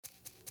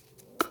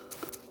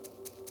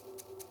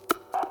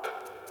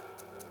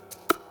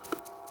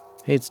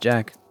Hey, it's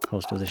Jack,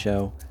 host of the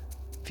show.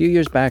 A few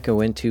years back, I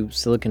went to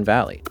Silicon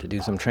Valley to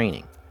do some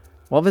training.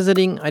 While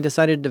visiting, I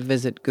decided to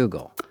visit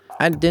Google.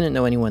 I didn't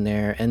know anyone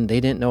there, and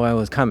they didn't know I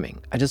was coming.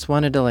 I just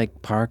wanted to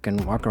park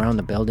and walk around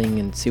the building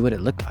and see what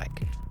it looked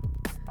like.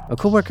 A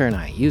coworker and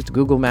I used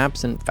Google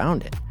Maps and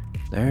found it.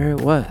 There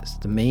it was,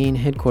 the main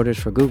headquarters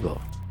for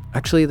Google.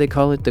 Actually, they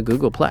call it the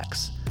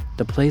Googleplex.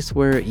 The place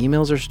where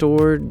emails are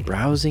stored,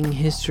 browsing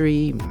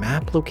history,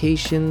 map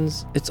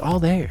locations, it's all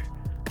there.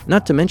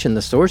 Not to mention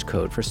the source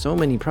code for so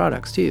many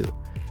products too.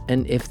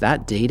 And if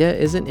that data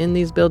isn't in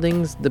these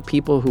buildings, the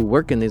people who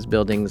work in these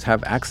buildings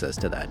have access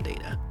to that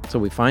data. So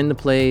we find the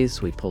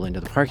place, we pull into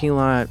the parking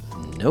lot,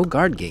 no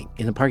guard gate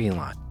in the parking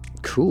lot.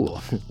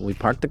 Cool, we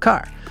park the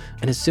car.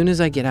 And as soon as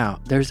I get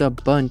out, there's a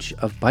bunch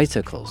of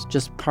bicycles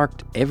just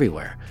parked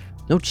everywhere.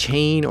 No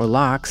chain or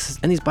locks,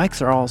 and these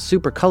bikes are all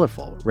super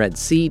colorful. Red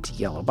seat,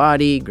 yellow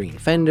body, green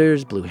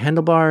fenders, blue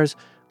handlebars.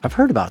 I've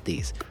heard about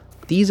these.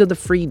 These are the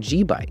free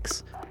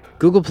G-bikes.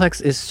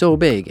 Googleplex is so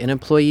big and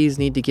employees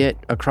need to get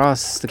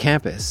across the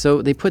campus,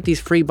 so they put these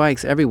free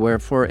bikes everywhere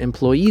for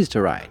employees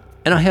to ride.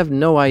 And I have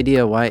no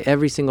idea why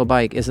every single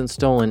bike isn't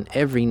stolen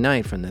every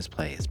night from this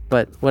place,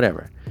 but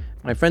whatever.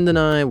 My friend and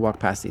I walk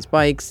past these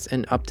bikes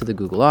and up to the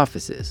Google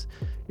offices.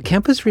 The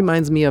campus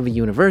reminds me of a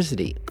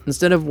university.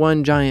 Instead of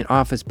one giant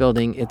office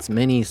building, it's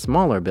many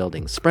smaller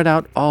buildings spread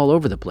out all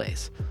over the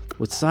place,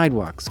 with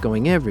sidewalks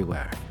going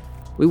everywhere.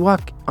 We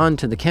walk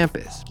onto the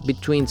campus,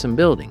 between some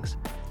buildings.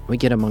 We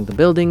get among the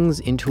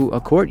buildings into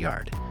a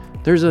courtyard.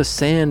 There's a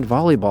sand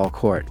volleyball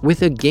court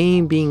with a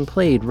game being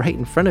played right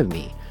in front of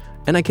me.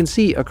 And I can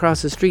see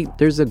across the street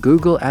there's a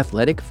Google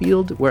athletic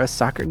field where a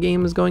soccer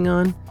game is going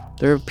on.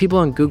 There are people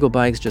on Google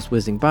bikes just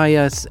whizzing by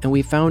us, and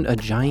we found a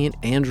giant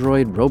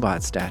Android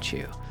robot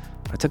statue.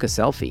 I took a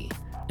selfie,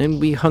 and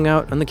we hung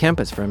out on the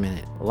campus for a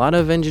minute. A lot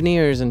of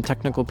engineers and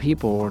technical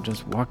people were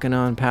just walking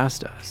on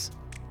past us.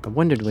 I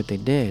wondered what they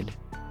did.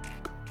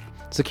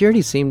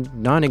 Security seemed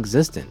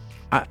non-existent.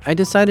 I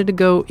decided to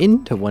go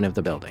into one of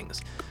the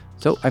buildings.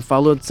 So I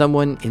followed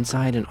someone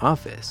inside an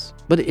office.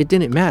 But it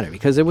didn't matter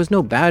because there was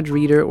no badge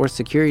reader or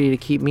security to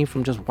keep me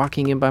from just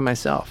walking in by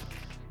myself.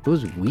 It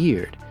was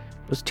weird.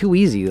 It was too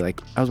easy, like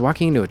I was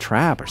walking into a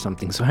trap or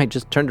something, so I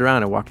just turned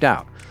around and walked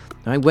out.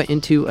 I went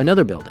into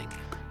another building.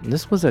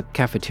 This was a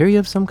cafeteria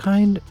of some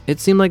kind. It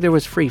seemed like there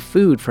was free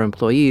food for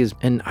employees,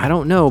 and I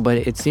don't know, but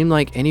it seemed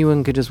like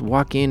anyone could just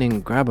walk in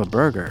and grab a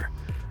burger.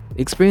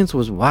 The experience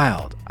was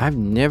wild. I've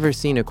never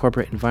seen a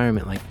corporate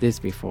environment like this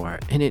before,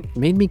 and it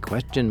made me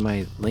question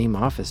my lame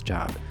office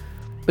job.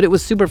 But it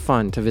was super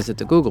fun to visit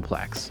the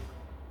Googleplex.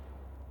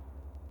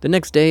 The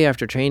next day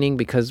after training,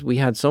 because we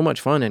had so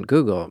much fun at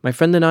Google, my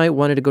friend and I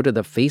wanted to go to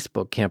the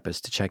Facebook campus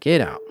to check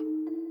it out.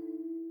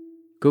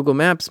 Google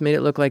Maps made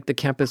it look like the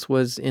campus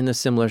was in a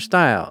similar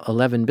style,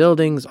 11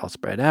 buildings all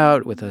spread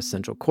out with a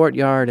central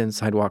courtyard and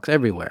sidewalks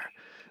everywhere.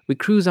 We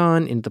cruise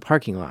on into the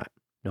parking lot.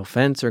 No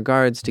fence or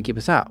guards to keep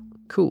us out.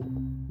 Cool.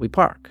 We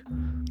park.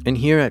 And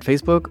here at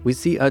Facebook, we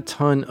see a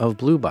ton of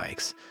blue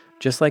bikes.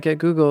 Just like at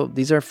Google,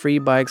 these are free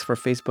bikes for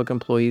Facebook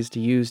employees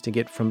to use to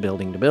get from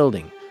building to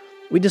building.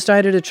 We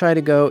decided to try to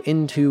go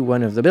into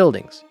one of the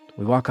buildings.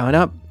 We walk on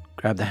up,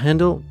 grab the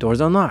handle, door's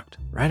unlocked.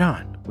 Right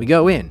on. We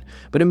go in.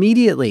 But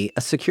immediately,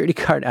 a security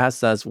guard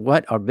asks us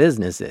what our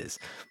business is.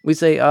 We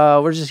say,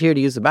 we're just here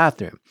to use the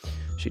bathroom.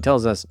 She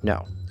tells us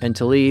no. And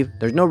to leave,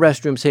 there's no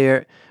restrooms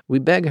here. We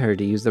beg her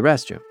to use the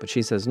restroom, but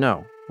she says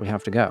no, we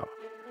have to go.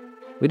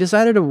 We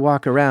decided to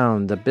walk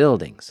around the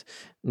buildings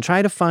and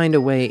try to find a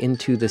way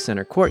into the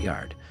center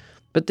courtyard.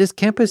 But this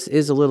campus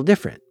is a little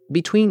different.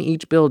 Between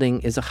each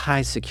building is a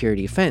high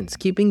security fence,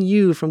 keeping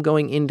you from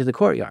going into the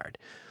courtyard.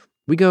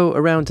 We go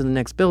around to the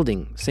next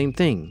building, same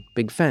thing,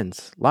 big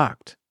fence,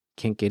 locked,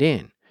 can't get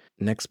in.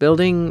 Next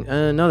building,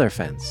 another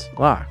fence,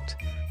 locked.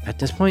 At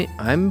this point,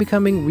 I'm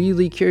becoming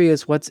really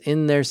curious what's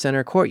in their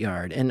center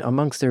courtyard and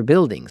amongst their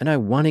buildings, and I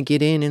want to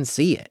get in and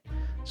see it.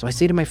 So I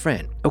say to my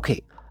friend,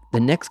 okay, the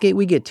next gate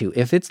we get to,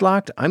 if it's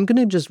locked, I'm going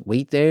to just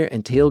wait there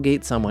and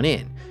tailgate someone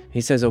in. He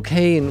says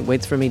okay and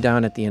waits for me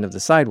down at the end of the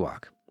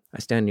sidewalk. I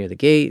stand near the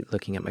gate,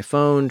 looking at my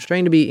phone,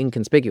 trying to be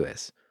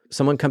inconspicuous.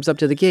 Someone comes up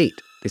to the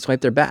gate. They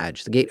swipe their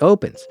badge. The gate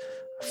opens.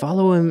 I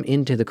follow him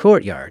into the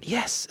courtyard.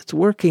 Yes, it's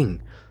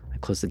working. I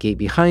close the gate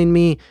behind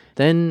me.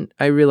 Then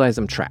I realize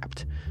I'm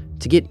trapped.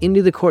 To get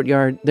into the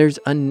courtyard, there's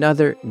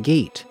another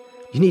gate.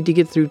 You need to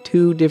get through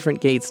 2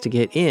 different gates to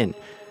get in.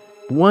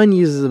 One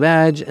uses a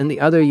badge and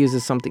the other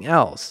uses something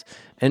else.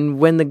 And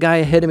when the guy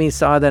ahead of me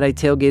saw that I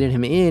tailgated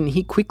him in,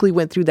 he quickly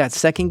went through that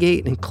second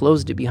gate and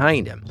closed it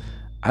behind him.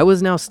 I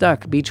was now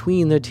stuck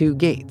between the 2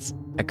 gates.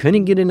 I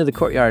couldn't get into the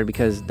courtyard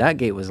because that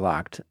gate was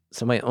locked,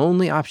 so my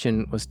only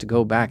option was to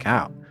go back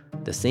out,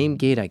 the same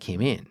gate I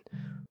came in.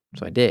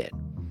 So I did.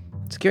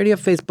 Security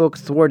of Facebook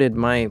thwarted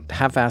my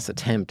half-ass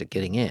attempt at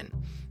getting in.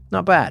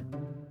 Not bad.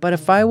 But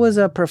if I was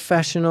a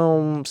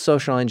professional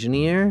social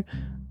engineer,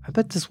 I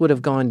bet this would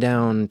have gone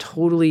down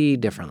totally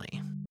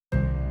differently.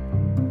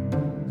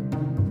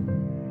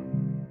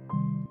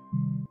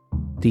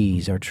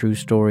 These are true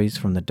stories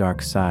from the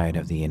dark side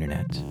of the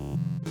internet.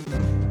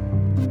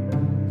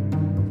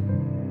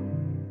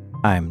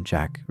 I'm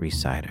Jack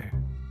Rhysider.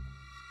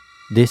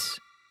 This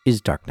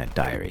is Darknet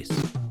Diaries.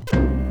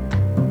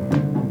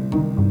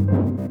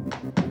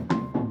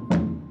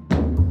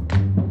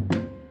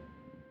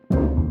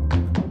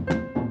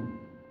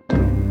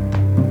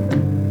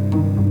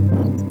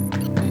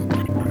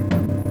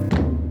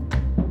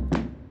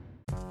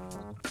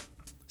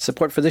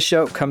 Support for this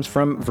show comes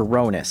from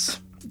Varonis.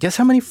 Guess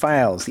how many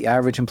files the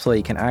average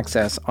employee can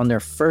access on their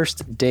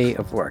first day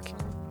of work?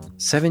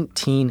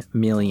 17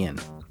 million.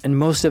 And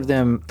most of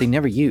them they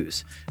never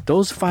use.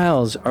 Those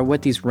files are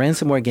what these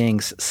ransomware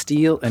gangs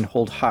steal and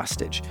hold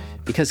hostage,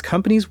 because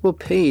companies will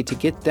pay to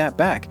get that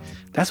back.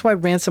 That's why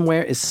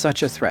ransomware is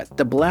such a threat.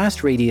 The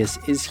blast radius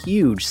is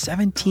huge,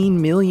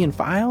 17 million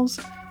files?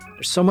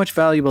 There's so much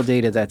valuable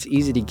data that's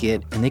easy to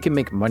get and they can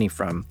make money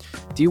from.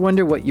 Do you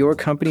wonder what your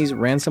company's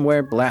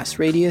ransomware blast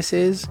radius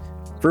is?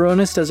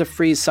 Varonis does a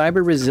free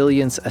cyber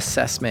resilience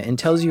assessment and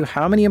tells you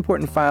how many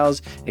important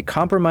files a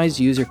compromised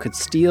user could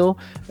steal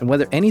and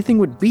whether anything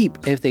would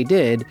beep if they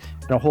did,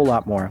 and a whole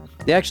lot more.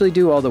 They actually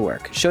do all the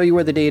work, show you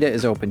where the data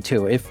is open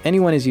to, if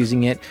anyone is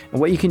using it, and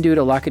what you can do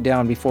to lock it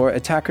down before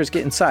attackers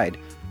get inside.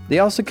 They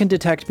also can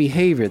detect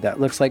behavior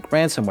that looks like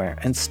ransomware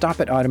and stop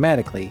it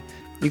automatically.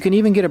 You can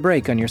even get a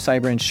break on your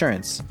cyber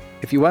insurance.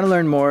 If you want to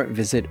learn more,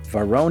 visit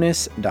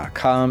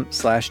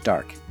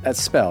varonis.com/dark.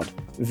 That's spelled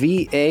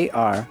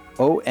VARONIS,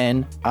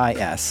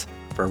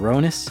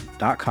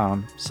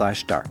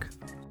 varonis.com/dark.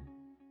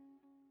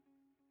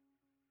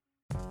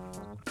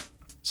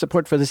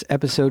 Support for this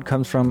episode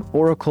comes from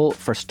Oracle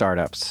for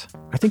Startups.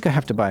 I think I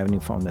have to buy a new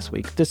phone this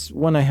week. This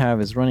one I have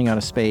is running out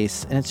of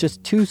space, and it's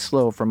just too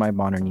slow for my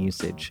modern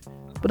usage.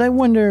 But I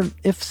wonder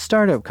if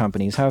startup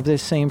companies have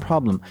this same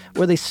problem,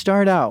 where they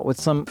start out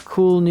with some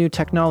cool new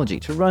technology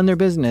to run their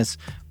business,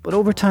 but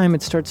over time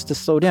it starts to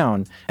slow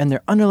down, and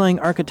their underlying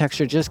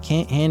architecture just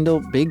can't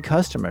handle big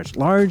customers,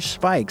 large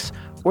spikes,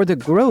 or the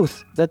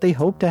growth that they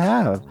hope to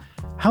have.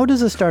 How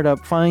does a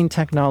startup find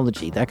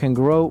technology that can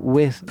grow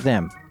with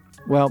them?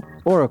 Well,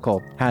 Oracle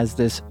has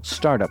this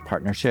startup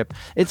partnership.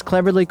 It's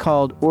cleverly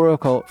called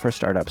Oracle for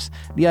Startups.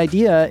 The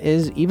idea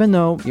is, even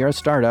though you're a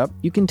startup,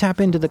 you can tap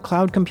into the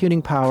cloud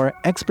computing power,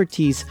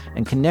 expertise,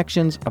 and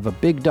connections of a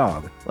big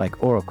dog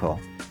like Oracle.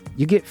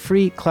 You get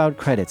free cloud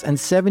credits and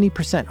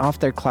 70% off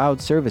their cloud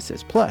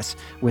services. Plus,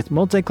 with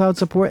multi-cloud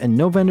support and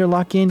no vendor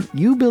lock-in,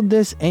 you build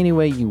this any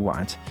way you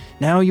want.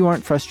 Now you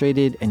aren't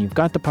frustrated, and you've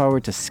got the power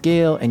to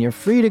scale, and you're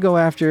free to go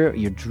after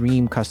your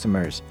dream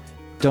customers.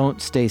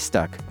 Don't stay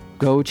stuck.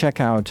 Go check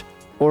out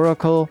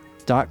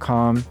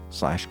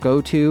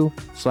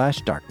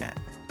oracle.com/go-to/darknet.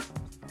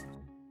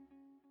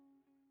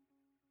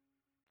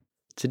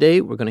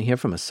 Today, we're going to hear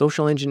from a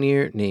social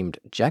engineer named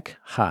Jack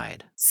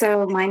Hyde.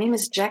 So my name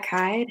is Jack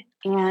Hyde,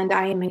 and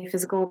I am a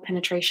physical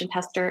penetration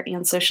tester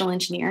and social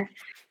engineer.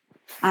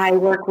 I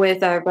work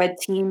with a red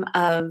team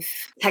of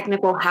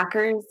technical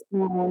hackers,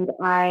 and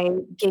I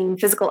gain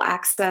physical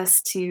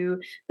access to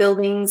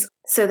buildings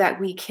so that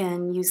we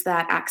can use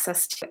that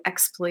access to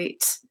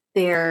exploit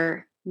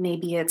their,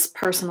 maybe it's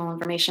personal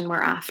information we're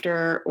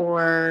after,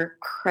 or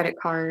credit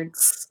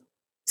cards,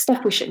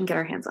 stuff we shouldn't get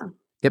our hands on.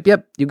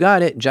 Yep, you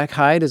got it. Jack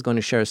Hyde is going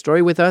to share a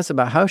story with us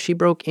about how she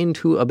broke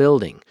into a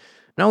building.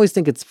 And I always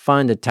think it's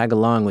fun to tag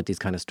along with these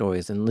kind of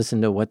stories and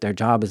listen to what their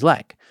job is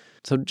like.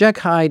 So Jack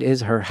Hyde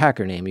is her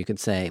hacker name, you could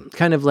say.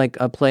 Kind of like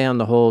a play on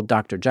the whole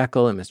Dr.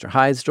 Jekyll and Mr.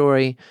 Hyde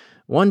story.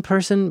 One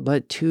person,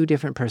 but two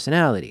different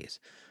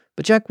personalities.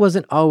 But Jack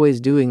wasn't always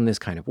doing this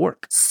kind of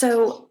work.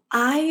 So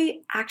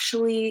I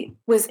actually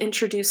was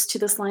introduced to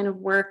this line of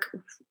work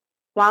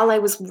while I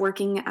was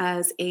working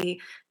as a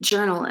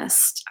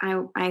journalist.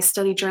 I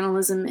studied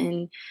journalism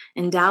in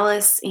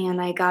Dallas, and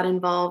I got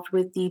involved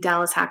with the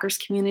Dallas hackers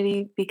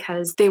community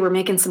because they were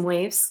making some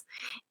waves.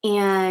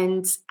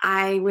 And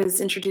I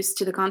was introduced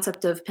to the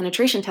concept of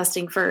penetration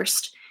testing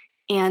first.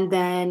 And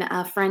then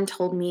a friend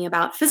told me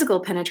about physical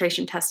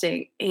penetration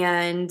testing.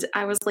 And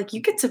I was like,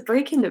 you get to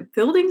break into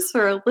buildings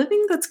for a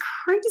living? That's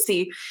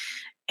crazy.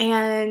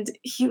 And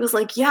he was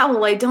like, yeah,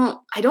 well, I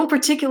don't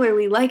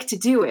particularly like to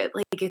do it.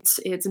 Like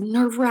it's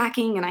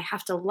nerve-wracking, and I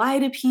have to lie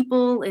to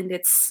people, and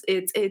it's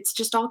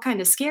just all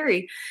kind of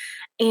scary.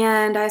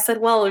 And I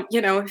said, well,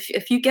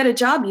 if you get a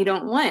job you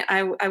don't want,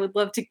 I would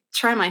love to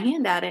try my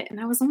hand at it. And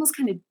I was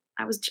kind of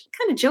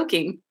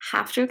joking,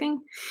 half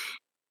joking.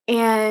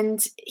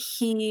 And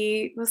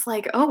he was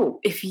like, oh,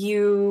 if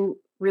you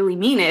really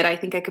mean it, I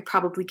think I could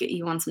probably get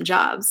you on some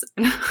jobs.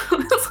 And I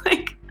was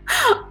like,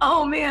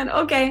 oh man,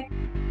 okay.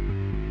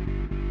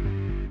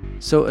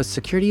 So a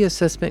security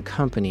assessment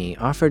company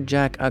offered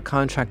Jack a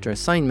contractor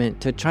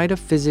assignment to try to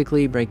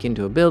physically break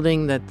into a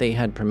building that they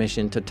had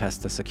permission to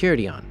test the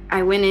security on.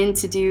 I went in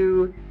to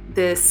do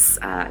this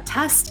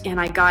test,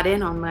 and I got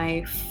in on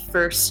my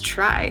first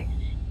try,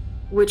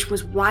 which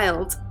was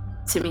wild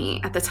to me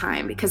at the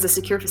time because a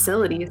secure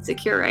facility is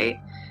secure, right?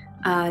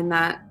 And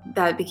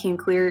that became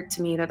clear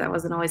to me that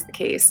wasn't always the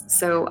case.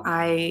 So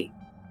I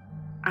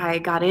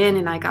got in,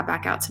 and I got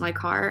back out to my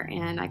car,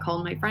 and I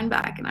called my friend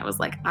back, and I was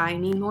like, I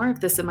need more of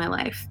this in my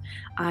life.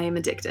 I am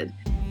addicted.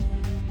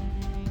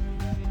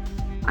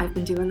 I've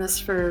been doing this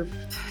for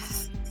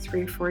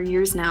 3 or 4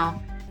 years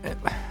now. Uh,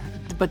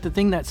 But the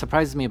thing that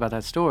surprises me about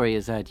that story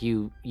is that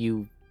you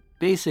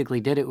basically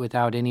did it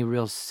without any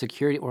real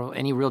security or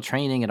any real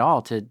training at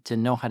all to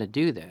know how to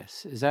do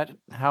this. Is that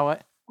how I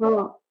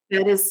Well,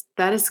 that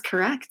is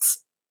correct.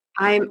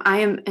 I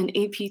am an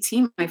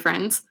APT, my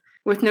friends,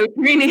 with no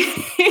training.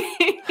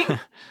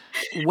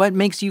 What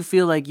makes you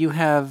feel like you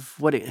have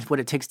what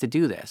it takes to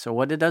do this, or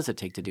what it does it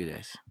take to do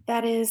this?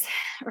 That is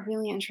a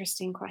really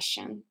interesting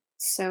question.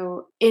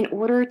 So, in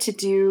order to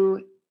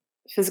do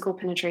physical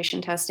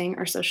penetration testing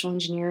or social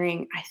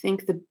engineering, I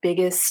think the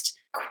biggest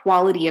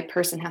quality a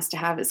person has to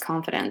have is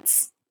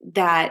confidence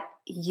that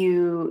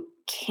you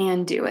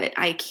can do it.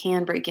 I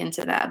can break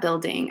into that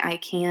building. I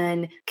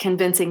can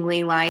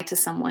convincingly lie to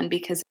someone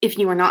because if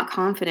you are not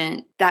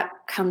confident, that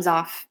comes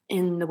off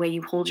in the way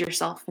you hold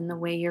yourself and the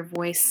way your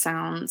voice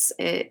sounds.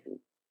 It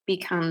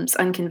becomes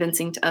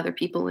unconvincing to other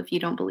people if you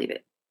don't believe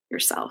it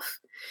yourself.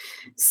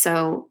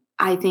 So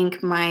I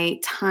think my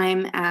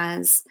time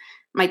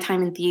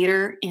in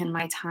theater and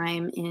my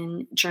time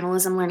in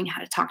journalism, learning how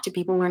to talk to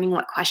people, learning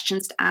what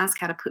questions to ask,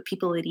 how to put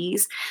people at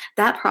ease,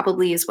 that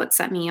probably is what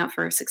set me up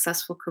for a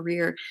successful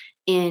career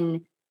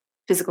in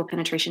physical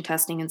penetration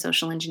testing and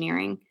social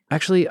engineering.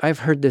 Actually, I've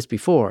heard this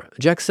before.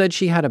 Jack said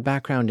she had a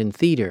background in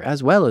theater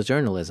as well as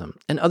journalism,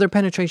 and other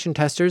penetration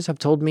testers have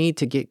told me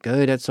to get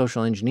good at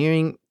social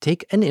engineering,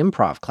 take an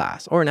improv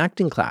class or an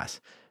acting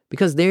class,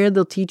 because there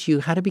they'll teach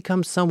you how to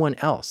become someone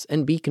else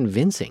and be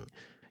convincing.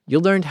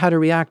 You'll learn how to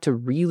react to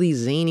really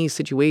zany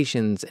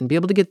situations and be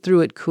able to get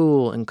through it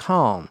cool and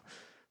calm.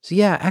 So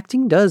yeah,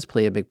 acting does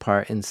play a big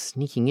part in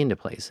sneaking into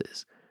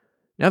places.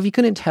 Now, if you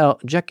couldn't tell,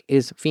 Jack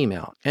is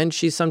female, and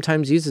she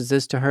sometimes uses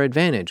this to her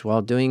advantage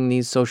while doing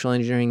these social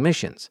engineering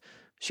missions.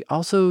 She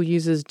also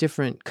uses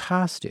different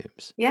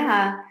costumes.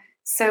 Yeah.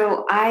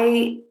 So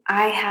I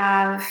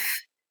have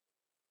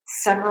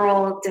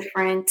several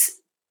different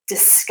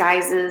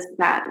disguises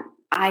that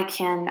I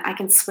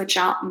can switch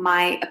out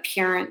my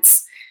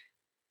appearance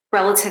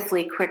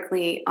relatively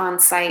quickly on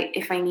site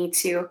if I need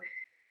to.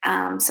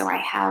 So I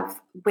have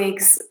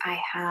wigs, I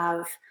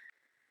have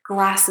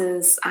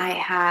glasses, I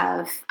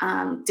have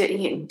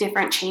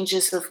different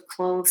changes of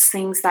clothes,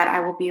 things that I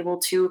will be able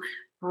to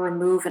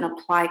remove and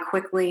apply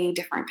quickly,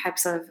 different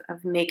types of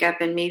makeup,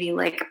 and maybe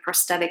like a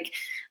prosthetic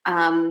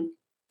um,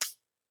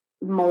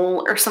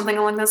 mole or something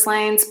along those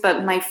lines.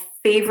 But my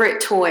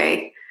favorite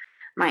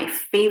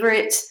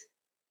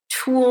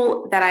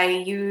tool that I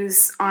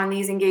use on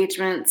these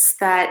engagements,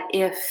 that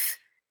if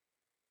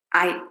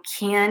I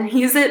can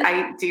use it,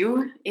 I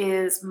do,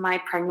 is my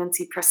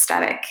pregnancy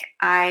prosthetic.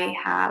 I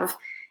have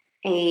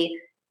a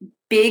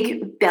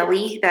big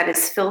belly that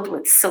is filled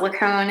with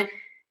silicone,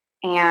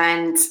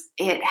 and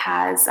it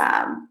has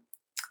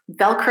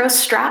Velcro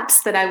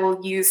straps that I will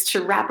use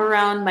to wrap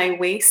around my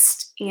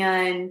waist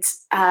and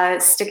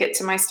stick it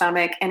to my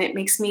stomach. And it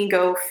makes me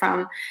go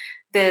from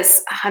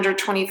this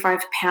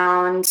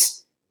 125-pound,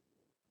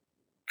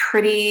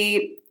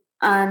 pretty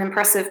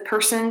unimpressive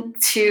person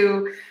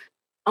to,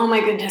 oh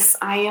my goodness,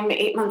 I am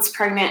 8 months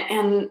pregnant,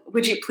 and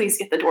would you please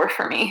get the door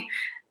for me?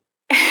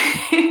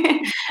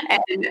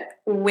 And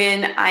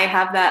when I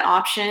have that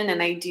option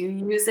and I do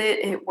use it,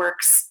 it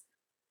works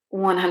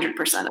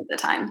 100% of the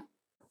time.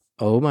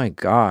 Oh my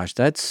gosh,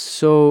 that's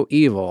so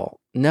evil.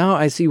 Now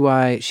I see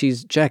why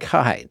she's Jack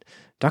Hyde.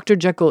 Dr.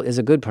 Jekyll is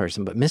a good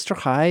person, but Mr.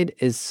 Hyde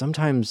is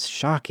sometimes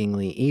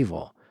shockingly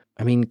evil.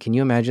 I mean, can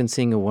you imagine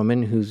seeing a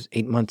woman who's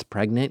 8 months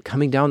pregnant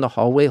coming down the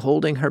hallway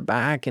holding her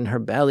back and her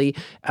belly,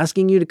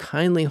 asking you to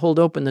kindly hold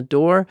open the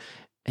door,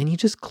 and you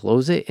just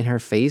close it in her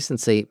face and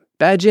say,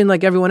 "Badge in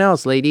like everyone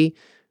else, lady."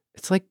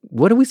 It's like,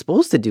 what are we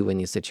supposed to do in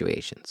these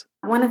situations?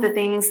 One of the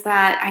things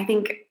that I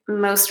think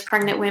most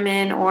pregnant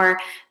women or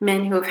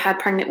men who have had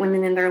pregnant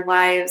women in their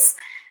lives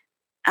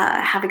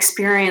have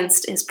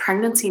experienced is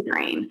pregnancy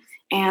brain.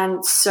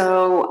 And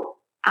so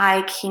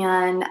I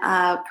can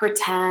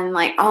pretend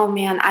like, oh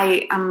man,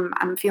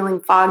 I'm feeling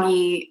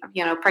foggy,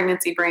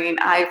 pregnancy brain.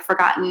 I've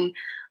forgotten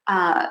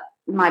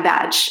my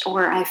badge,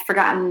 or I've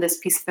forgotten this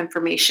piece of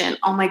information.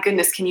 Oh my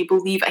goodness, can you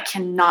believe I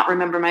cannot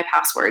remember my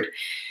password?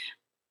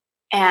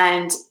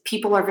 And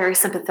people are very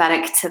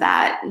sympathetic to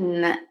that.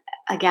 And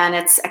again,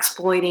 it's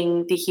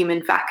exploiting the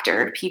human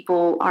factor.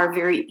 People are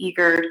very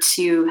eager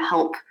to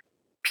help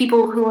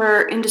people who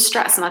are in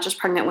distress, not just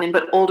pregnant women,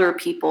 but older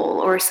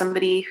people or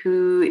somebody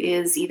who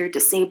is either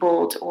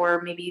disabled, or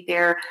maybe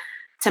they're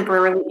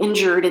temporarily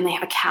injured and they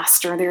have a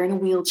cast, or they're in a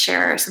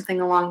wheelchair or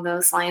something along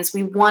those lines.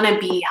 We want to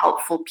be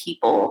helpful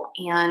people.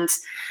 And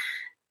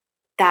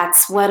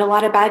that's what a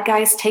lot of bad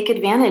guys take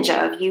advantage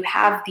of. You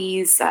have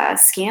these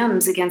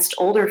scams against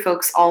older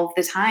folks all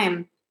the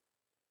time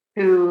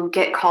who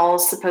get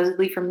calls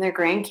supposedly from their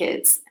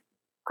grandkids.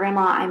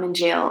 Grandma, I'm in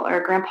jail,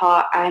 or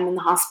Grandpa, I'm in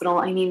the hospital,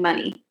 I need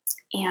money.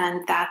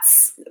 And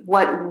that's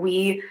what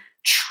we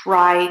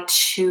try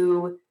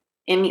to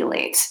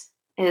emulate,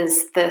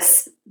 is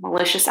this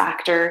malicious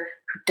actor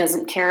who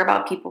doesn't care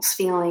about people's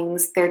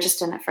feelings. They're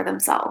just in it for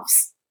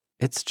themselves.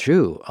 It's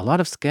true. A lot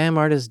of scam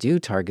artists do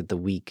target the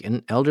weak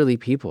and elderly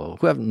people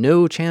who have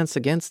no chance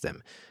against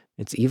them.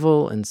 It's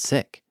evil and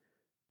sick.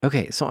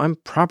 Okay, so I'm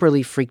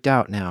properly freaked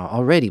out now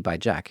already by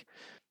Jack.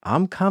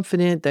 I'm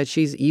confident that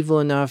she's evil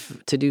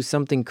enough to do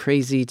something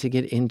crazy to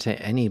get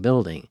into any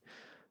building.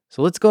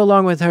 So let's go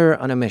along with her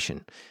on a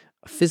mission: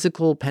 a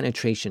physical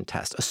penetration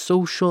test, a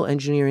social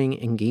engineering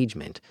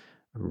engagement,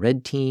 a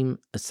red team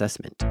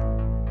assessment.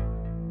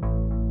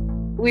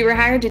 We were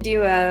hired to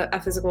do a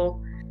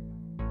physical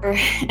or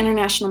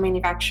international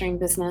manufacturing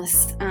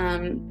business.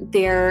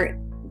 The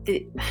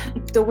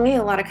way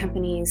a lot of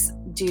companies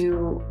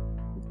do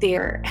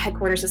their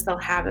headquarters is they'll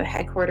have a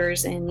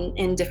headquarters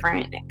in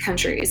different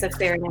countries if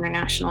they're an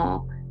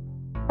international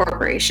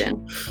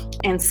corporation.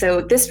 And so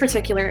this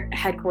particular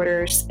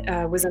headquarters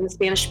was in a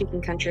Spanish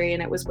speaking country,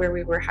 and it was where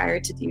we were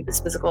hired to do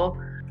this physical.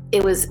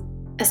 It was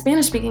a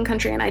Spanish speaking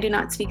country, and I do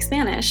not speak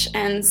Spanish.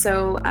 And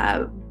so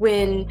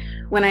when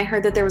I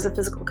heard that there was a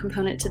physical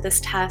component to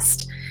this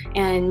test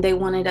and they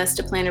wanted us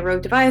to plan a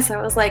rogue device,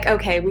 I was like,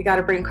 okay, we got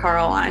to bring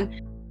Carl on.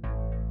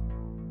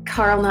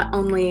 Carl not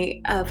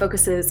only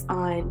focuses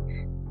on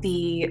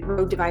the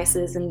rogue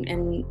devices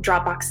and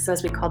drop boxes,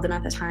 as we called them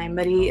at the time,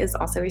 but he is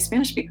also a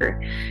Spanish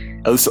speaker.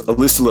 At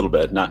least a little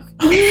bit, not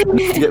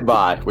to get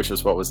by, which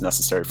is what was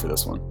necessary for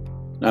this one.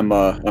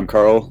 I'm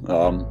Carl.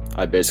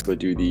 I basically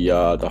do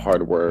the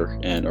hardware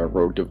and our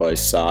rogue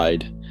device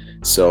side.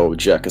 So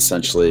Jack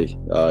essentially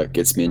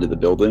gets me into the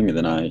building, and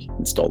then I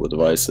install the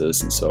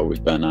devices. And so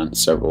we've been on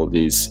several of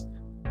these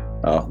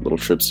little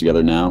trips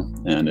together now,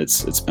 and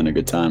it's been a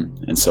good time.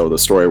 And so the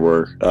story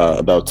we're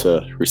about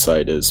to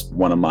recite is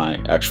one of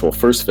my actual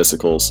first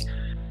physicals,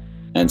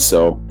 and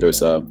so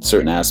there's a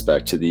certain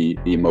aspect to the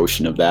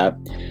emotion of that.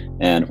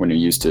 And when you're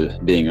used to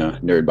being a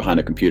nerd behind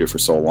a computer for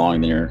so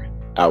long, then you're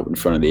out in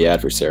front of the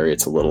adversary,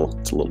 it's a little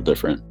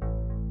different.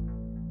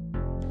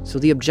 So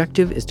the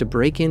objective is to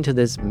break into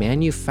this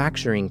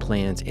manufacturing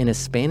plant in a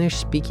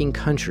Spanish-speaking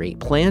country,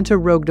 plant a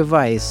rogue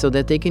device so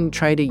that they can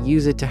try to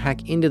use it to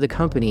hack into the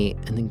company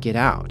and then get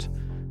out.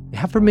 They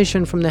have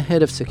permission from the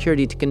head of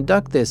security to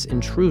conduct this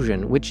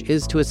intrusion, which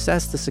is to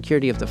assess the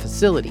security of the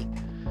facility.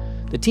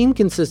 The team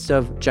consists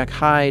of Jack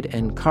Hyde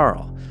and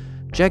Carl.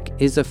 Jack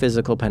is a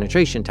physical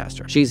penetration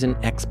tester. She's an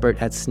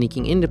expert at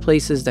sneaking into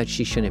places that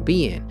she shouldn't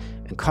be in.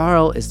 And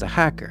Carl is the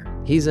hacker.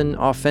 He's an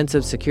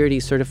offensive security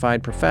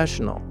certified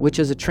professional, which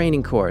is a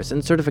training course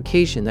and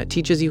certification that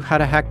teaches you how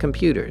to hack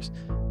computers.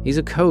 He's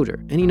a coder,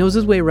 and he knows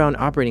his way around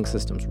operating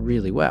systems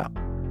really well.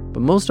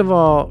 But most of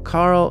all,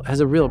 Carl has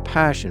a real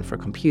passion for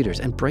computers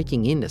and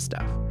breaking into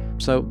stuff.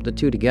 So the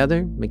two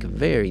together make a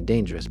very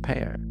dangerous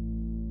pair.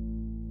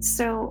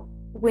 So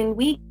when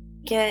we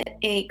get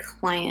a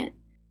client,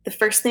 the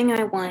first thing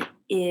I want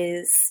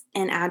is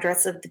an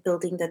address of the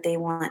building that they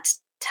want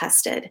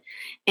tested.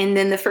 And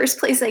then the first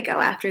place I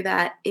go after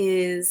that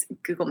is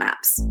Google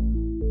Maps.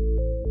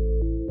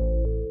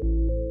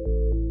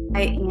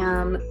 I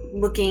am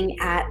looking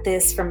at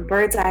this from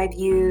bird's eye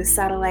view,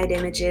 satellite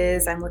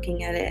images. I'm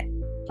looking at it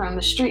from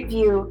the street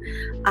view.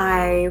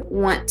 I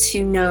want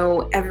to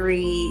know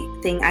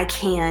everything I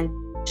can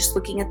just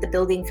looking at the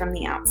building from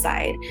the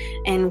outside.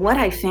 And what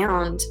I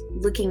found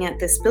looking at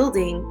this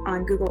building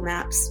on Google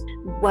Maps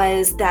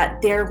was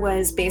that there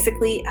was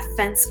basically a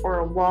fence or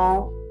a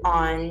wall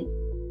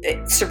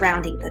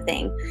surrounding the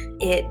thing.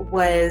 It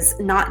was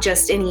not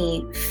just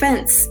any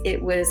fence,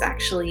 it was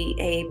actually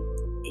a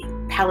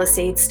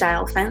palisade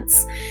style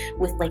fence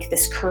with like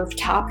this curved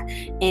top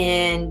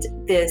and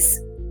this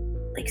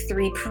like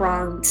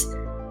three-pronged,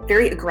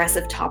 very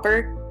aggressive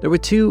topper. There were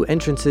two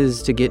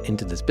entrances to get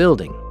into this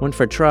building, one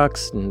for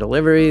trucks and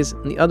deliveries,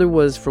 and the other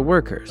was for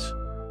workers.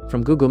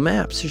 From Google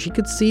Maps, she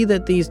could see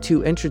that these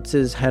two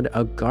entrances had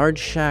a guard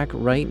shack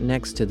right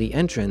next to the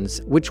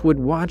entrance, which would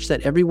watch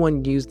that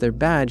everyone used their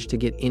badge to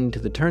get into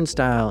the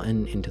turnstile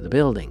and into the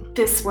building.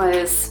 This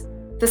was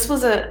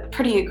a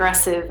pretty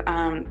aggressive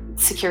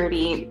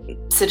security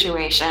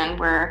situation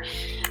where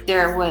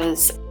there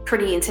was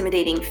pretty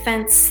intimidating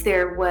fence,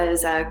 there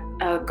was a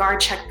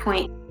guard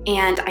checkpoint,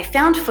 and I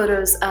found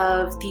photos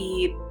of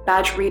the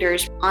badge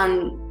readers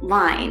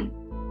online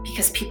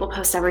because people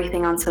post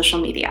everything on social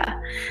media.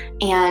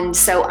 And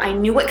so I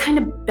knew what kind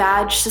of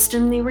badge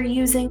system they were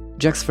using.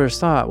 Jack's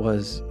first thought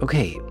was,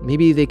 okay,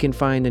 maybe they can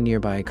find a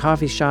nearby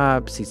coffee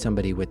shop, see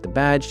somebody with the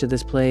badge to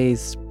this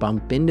place,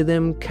 bump into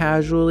them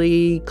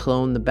casually,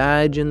 clone the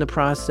badge in the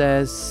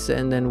process,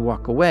 and then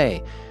walk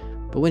away.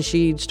 But when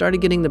she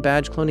started getting the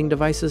badge cloning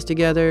devices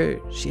together,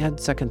 she had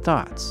second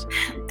thoughts.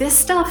 This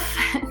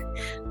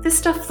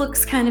stuff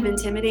looks kind of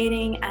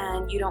intimidating,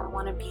 and you don't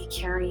want to be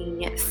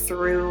carrying it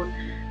through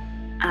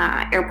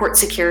airport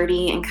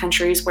security in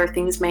countries where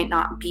things might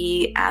not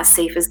be as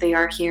safe as they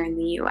are here in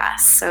the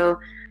US. So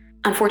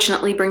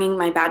unfortunately, bringing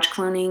my badge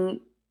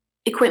cloning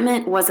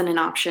equipment wasn't an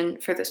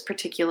option for this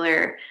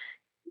particular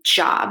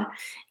job.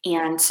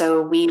 And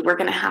so we were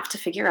going to have to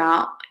figure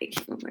out,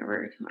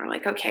 we're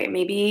like, okay,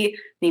 maybe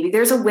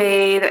there's a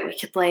way that we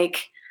could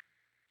like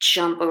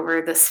jump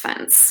over this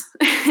fence.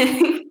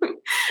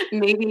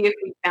 Maybe if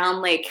we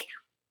found like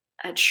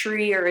a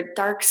tree or a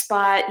dark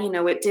spot,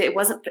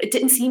 it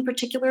didn't seem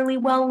particularly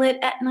well lit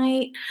at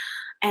night.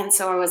 And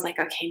so I was like,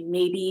 okay,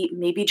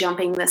 maybe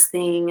jumping this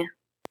thing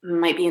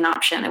might be an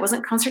option. It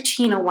wasn't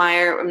concertina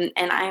wire, and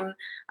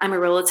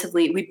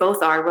we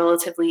both are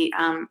relatively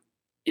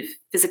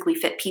physically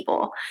fit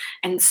people,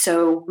 and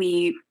so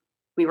we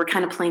were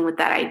kind of playing with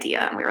that idea,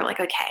 and we were like,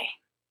 okay,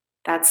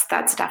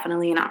 that's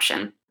definitely an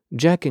option.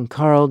 Jack and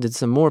Carl did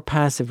some more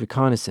passive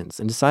reconnaissance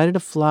and decided to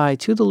fly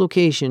to the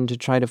location to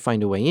try to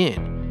find a way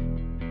in.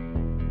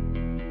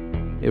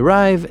 They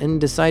arrive and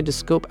decide to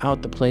scope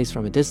out the place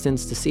from a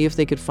distance to see if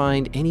they could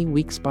find any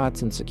weak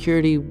spots in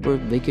security where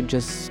they could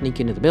just sneak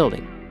into the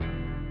building.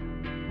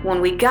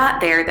 When we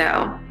got there,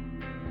 though,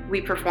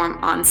 we performed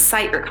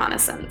on-site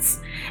reconnaissance.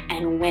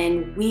 And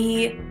when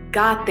we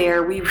got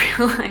there, we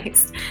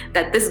realized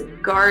that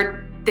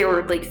there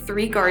were like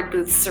 3 guard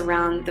booths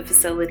around the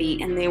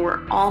facility, and they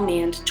were all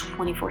manned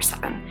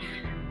 24/7.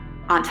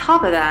 On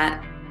top of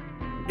that,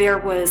 there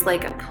was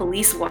like a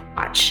police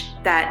watch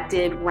that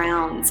did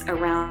rounds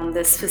around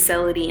this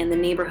facility and the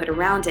neighborhood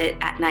around it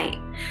at night.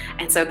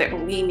 And so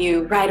that we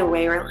knew right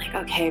away, we're like,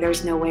 okay,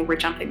 there's no way we're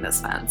jumping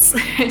this fence.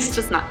 It's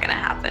just not gonna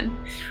happen.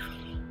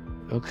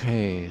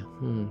 Okay.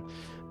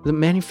 The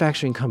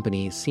manufacturing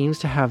company seems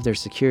to have their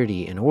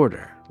security in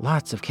order.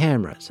 Lots of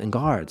cameras and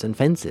guards and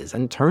fences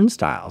and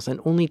turnstiles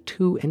and only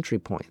 2 entry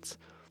points.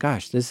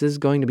 Gosh, this is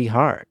going to be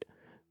hard.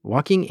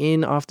 Walking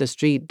in off the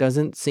street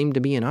doesn't seem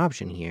to be an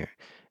option here.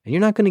 And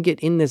you're not going to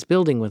get in this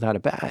building without a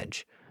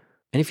badge.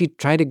 And if you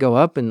try to go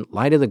up and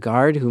lie to the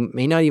guard who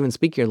may not even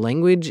speak your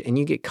language and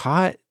you get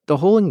caught, the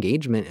whole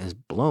engagement is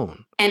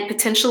blown. And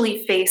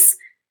potentially face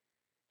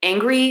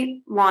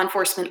angry law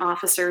enforcement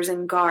officers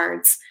and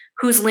guards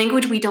whose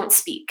language we don't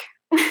speak.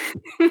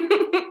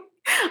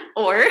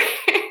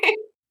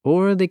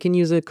 Or they can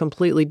use a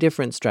completely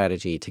different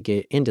strategy to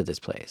get into this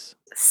place.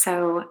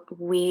 So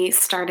we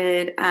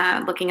started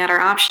looking at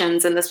our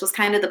options, and this was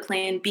kind of the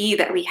plan B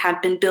that we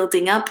had been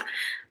building up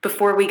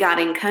before we got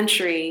in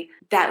country,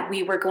 that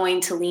we were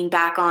going to lean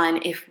back on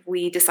if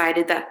we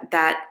decided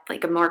that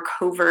like a more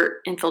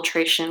covert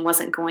infiltration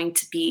wasn't going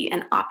to be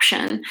an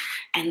option.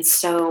 And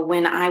so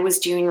when I was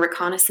doing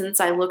reconnaissance,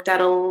 I looked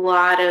at a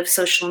lot of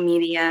social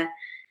media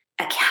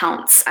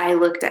accounts. I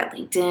looked at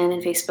LinkedIn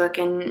and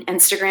Facebook, and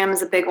Instagram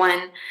is a big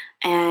one,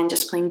 and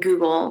just plain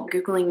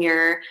Googling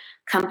your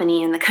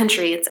company and the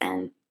country it's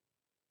in.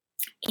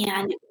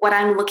 And what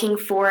I'm looking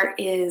for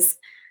is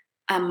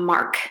a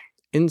mark.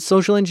 In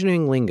social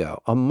engineering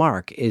lingo, a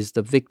mark is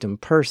the victim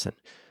person,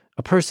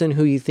 a person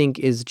who you think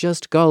is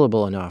just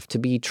gullible enough to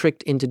be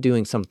tricked into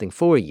doing something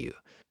for you.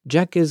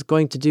 Jack is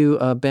going to do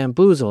a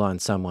bamboozle on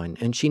someone,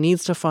 and she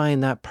needs to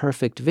find that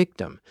perfect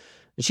victim.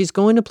 She's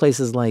going to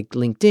places like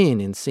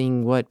LinkedIn and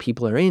seeing what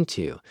people are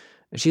into.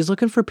 She's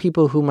looking for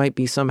people who might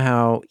be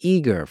somehow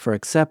eager for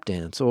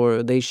acceptance,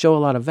 or they show a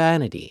lot of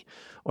vanity,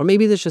 or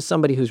maybe there's just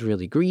somebody who's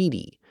really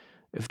greedy.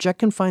 If Jack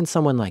can find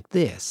someone like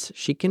this,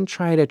 she can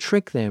try to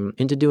trick them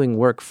into doing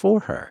work for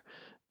her.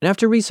 And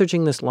after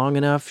researching this long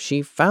enough,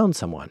 she found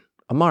someone,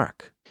 a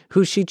mark,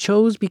 who she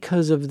chose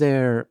because of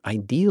their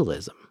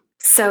idealism.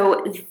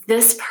 So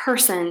this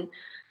person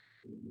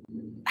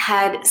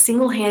had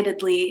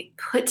single-handedly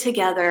put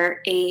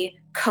together a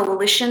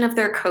coalition of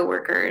their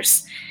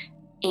coworkers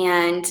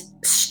and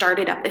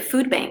started up a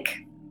food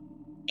bank.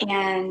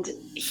 And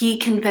he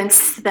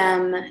convinced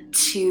them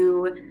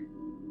to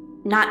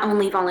not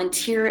only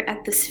volunteer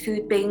at this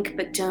food bank,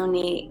 but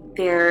donate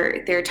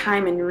their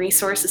time and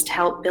resources to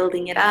help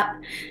building it up.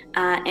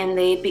 And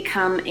they'd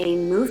become a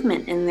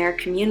movement in their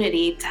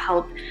community to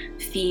help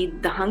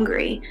feed the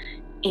hungry.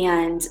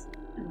 And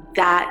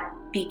that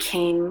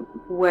became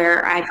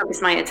where I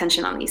focused my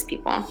attention on these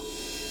people.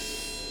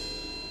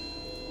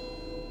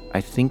 I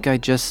think I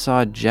just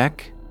saw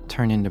Jack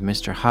turn into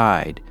Mr.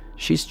 Hyde.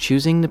 She's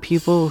choosing the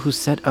people who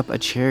set up a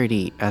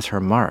charity as her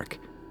mark.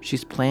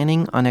 She's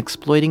planning on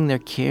exploiting their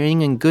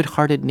caring and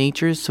good-hearted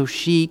natures so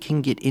she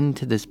can get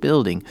into this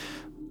building.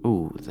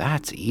 Ooh,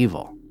 that's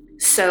evil.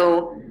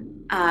 So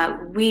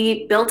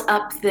we built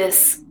up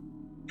this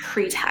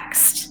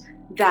pretext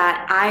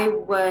that I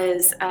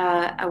was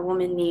a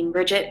woman named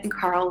Bridget and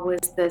Carl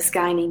was this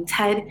guy named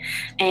Ted,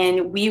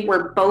 and we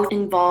were both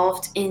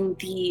involved in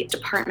the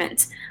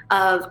department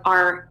of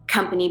our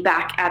company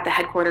back at the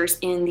headquarters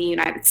in the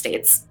United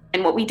States.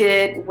 And what we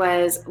did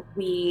was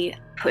we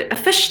put a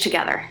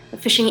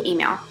phishing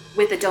email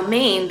with a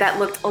domain that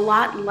looked a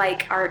lot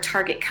like our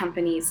target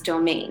company's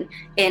domain.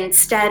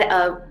 Instead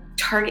of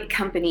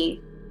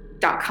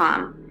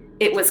targetcompany.com,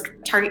 it was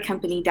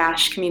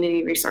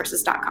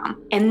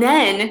targetcompany-communityresources.com. And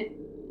then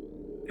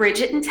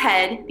Bridget and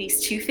Ted,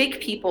 these 2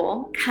 fake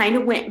people, kind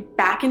of went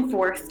back and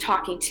forth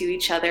talking to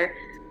each other,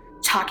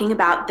 talking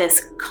about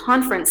this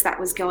conference that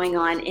was going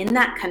on in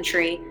that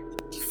country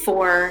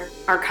for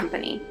our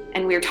company.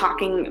 And we were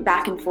talking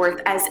back and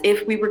forth as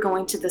if we were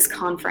going to this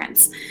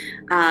conference.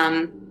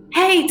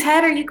 Hey,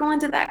 Ted, are you going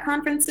to that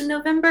conference in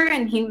November?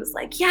 And he was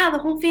like, yeah, the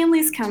whole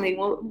family's coming.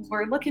 Well,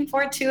 we're looking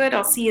forward to it.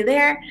 I'll see you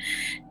there.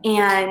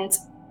 And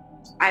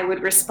I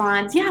would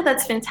respond, yeah,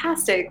 that's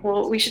fantastic.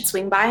 Well, we should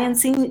swing by and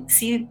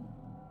see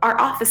our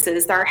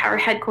offices, our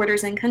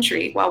headquarters in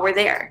country while we're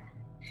there.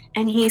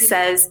 And he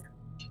says,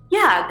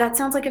 yeah, that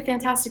sounds like a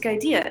fantastic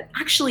idea.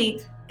 Actually,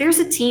 there's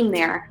a team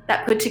there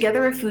that put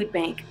together a food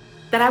bank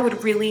that I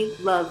would really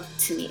love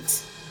to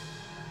meet.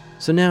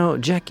 So now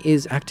Jack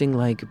is acting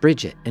like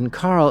Bridget and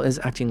Carl is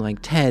acting like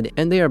Ted,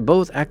 and they are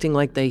both acting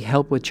like they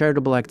help with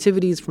charitable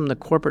activities from the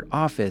corporate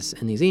office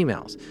in these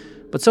emails.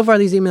 But so far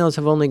these emails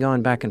have only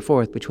gone back and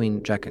forth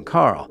between Jack and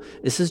Carl.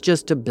 This is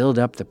just to build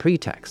up the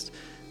pretext.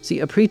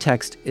 See, a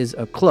pretext is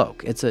a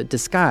cloak. It's a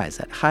disguise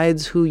that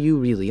hides who you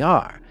really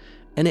are.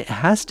 And it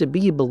has to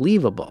be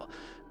believable.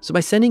 So by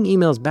sending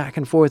emails back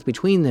and forth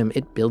between them,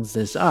 it builds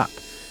this up.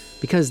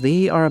 Because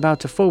they are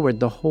about to forward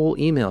the whole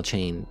email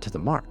chain to the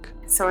Mark.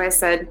 So I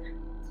said,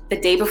 the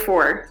day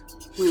before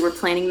we were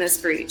planning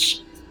this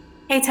breach,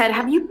 hey Ted,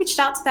 have you reached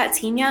out to that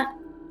team yet?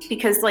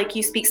 Because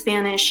you speak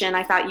Spanish and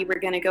I thought you were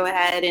going to go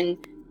ahead and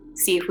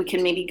see if we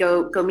can maybe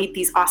go meet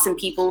these awesome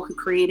people who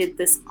created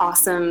this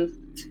awesome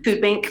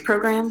food bank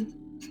program.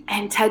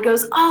 And Ted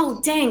goes,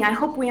 oh, dang, I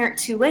hope we aren't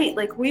too late.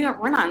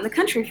 We're not in the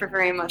country for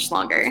very much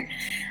longer.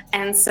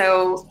 And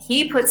so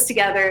he puts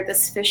together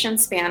this fish in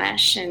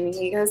Spanish and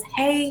he goes,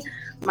 hey,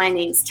 my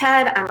name's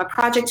Ted. I'm a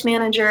project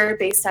manager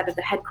based out of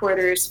the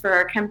headquarters for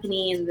our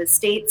company in the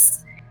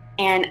States.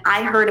 And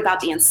I heard about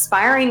the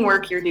inspiring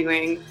work you're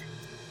doing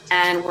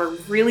and we're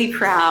really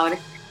proud.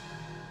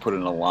 Put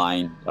in a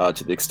line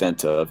to the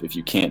extent of, if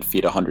you can't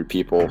feed 100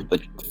 people,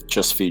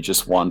 just feed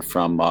just one,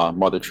 from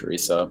Mother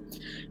Teresa.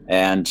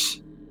 And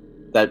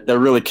that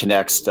really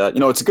connects to,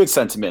 it's a good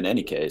sentiment in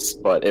any case,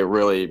 but it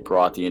really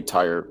brought the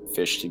entire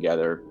fish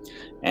together.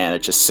 And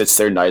it just sits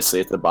there nicely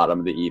at the bottom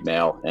of the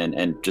email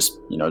and just,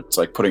 it's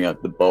like putting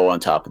the bow on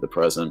top of the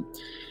present.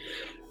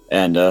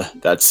 And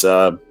that's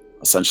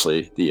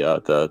essentially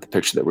the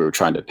picture that we were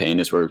trying to paint.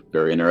 Is we're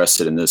very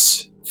interested in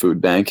this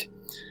food bank.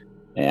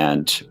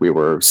 And we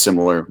were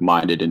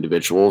similar-minded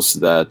individuals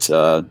that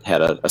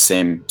had a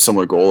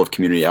similar goal of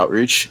community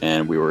outreach,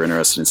 and we were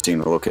interested in seeing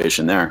the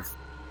location there.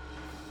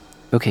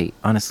 Okay,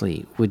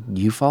 honestly, would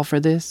you fall for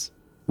this?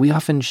 We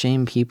often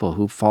shame people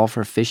who fall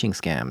for phishing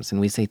scams, and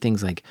we say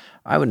things like,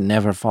 I would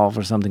never fall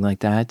for something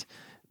like that.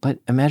 But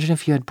imagine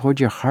if you had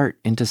poured your heart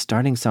into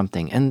starting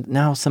something, and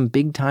now some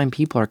big-time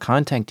people are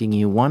contacting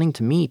you, wanting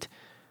to meet.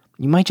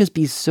 You might just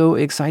be so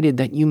excited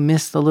that you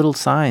miss the little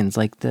signs,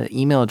 like the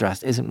email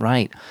address isn't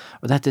right,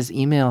 or that this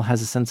email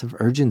has a sense of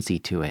urgency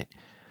to it.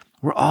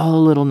 We're all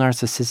a little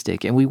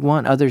narcissistic, and we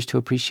want others to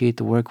appreciate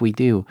the work we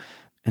do.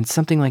 And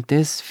something like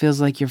this feels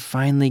like you're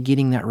finally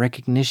getting that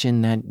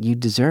recognition that you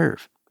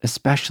deserve,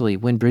 especially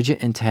when Bridget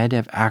and Ted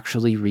have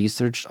actually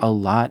researched a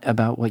lot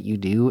about what you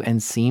do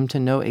and seem to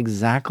know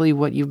exactly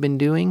what you've been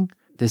doing.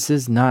 This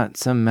is not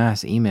some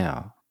mass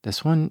email.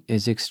 This one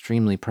is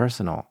extremely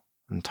personal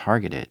and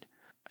targeted.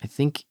 I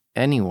think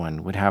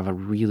anyone would have a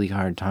really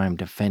hard time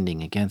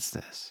defending against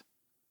this.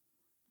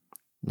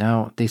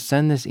 Now, they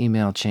send this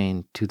email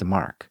chain to the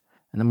Mark,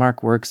 and the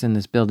Mark works in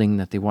this building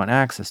that they want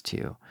access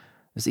to.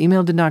 This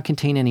email did not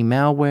contain any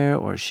malware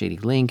or a shady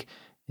link.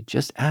 It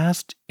just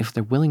asked if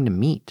they're willing to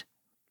meet.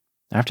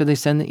 After they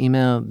send the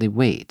email, they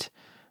wait.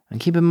 And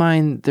keep in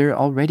mind, they're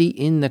already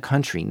in the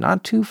country,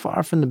 not too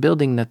far from the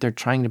building that they're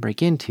trying to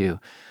break into.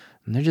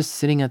 And they're just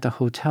sitting at the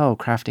hotel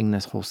crafting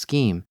this whole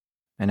scheme.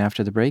 And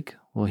after the break,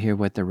 we'll hear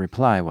what the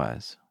reply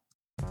was.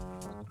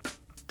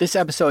 This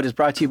episode is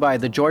brought to you by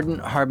the Jordan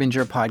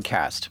Harbinger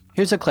podcast.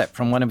 Here's a clip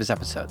from one of his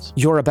episodes.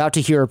 You're about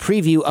to hear a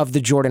preview of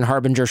The Jordan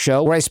Harbinger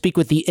Show, where I speak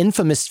with the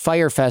infamous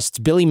Firefest's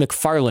Billy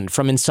McFarland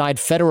from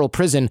inside federal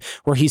prison,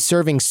 where he's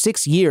serving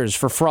 6 years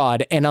for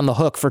fraud and on the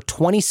hook for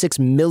 $26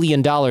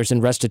 million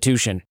in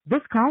restitution.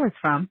 This call is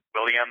from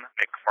William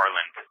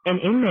McFarland, an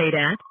inmate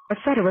at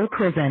a federal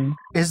prison.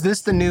 Is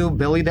this the new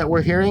Billy that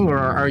we're hearing, or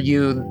are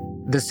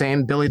you the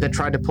same Billy that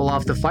tried to pull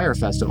off the Fire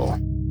Festival?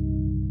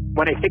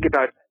 When I think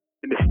about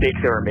the mistakes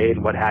that were made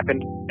and what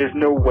happened, there's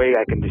no way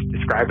I can just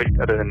describe it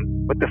other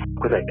than what the f***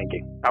 was I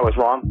thinking? I was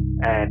wrong,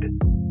 and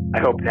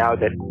I hope now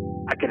that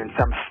I can in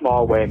some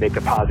small way make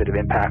a positive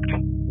impact.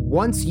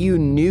 Once you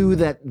knew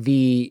that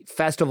the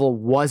festival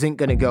wasn't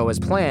going to go as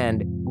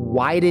planned,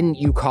 why didn't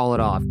you call it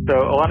off? So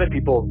a lot of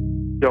people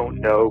don't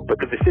know, but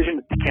the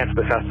decision to cancel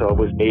the festival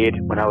was made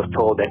when I was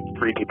told that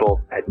 3 people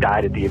had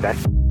died at the event.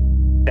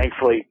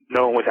 Thankfully,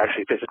 no one was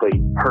actually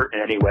physically hurt in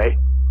any way.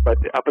 But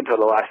up until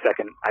the last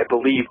second, I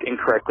believed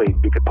incorrectly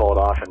we could pull it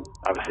off, and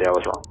obviously I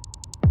was wrong.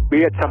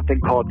 We had something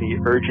called the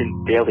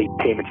Urgent Daily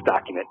Payments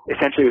Document.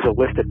 Essentially, it was a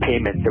list of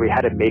payments that we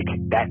had to make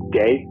that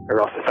day,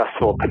 or else the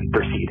festival couldn't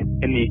proceed.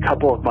 In the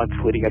couple of months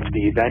leading up to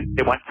the event,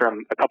 it went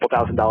from a couple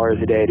 $1,000s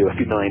a day to a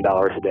few $1 million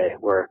a day,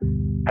 where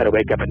I had to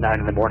wake up at 9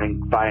 in the morning,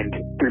 find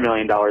 $3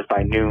 million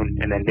by noon,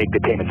 and then make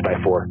the payments by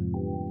 4.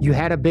 You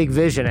had a big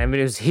vision. I mean,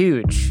 it was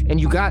huge. And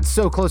you got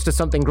so close to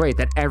something great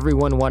that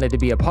everyone wanted to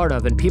be a part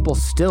of, and people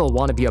still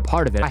want to be a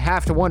part of it. I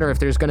have to wonder if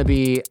there's going to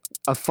be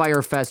a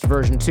Firefest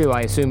version 2.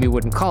 I assume you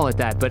wouldn't call it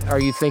that, but are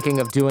you thinking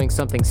of doing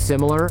something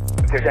similar?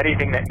 If there's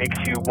anything that makes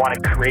you want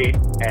to create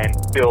and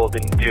build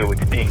and do,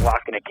 it's being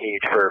locked in a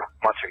cage for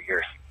months or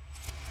years.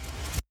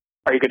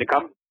 Are you going to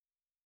come?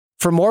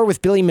 For more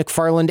with Billy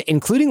McFarland,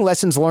 including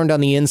lessons learned on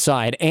the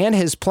inside and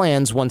his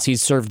plans once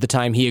he's served the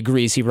time he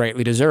agrees he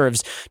rightly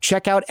deserves,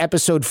 check out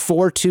episode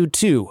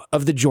 422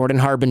 of The Jordan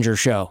Harbinger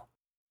Show.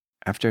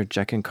 After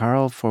Jack and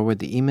Carl forward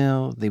the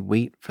email, they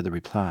wait for the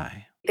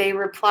reply. They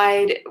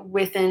replied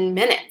within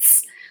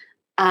minutes,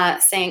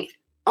 saying,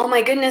 "Oh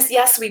my goodness,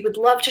 yes, we would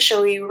love to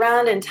show you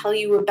around and tell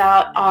you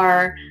about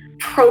our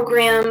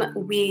program.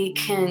 We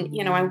can,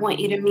 I want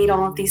you to meet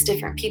all of these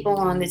different people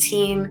on the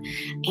team,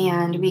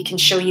 and we can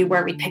show you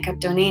where we pick up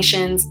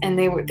donations." And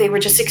they were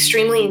just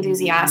extremely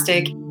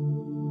enthusiastic.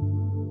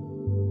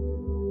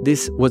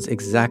 This was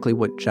exactly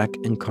what Jack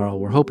and Carl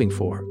were hoping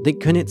for. They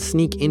couldn't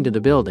sneak into the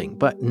building,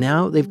 but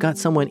now they've got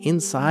someone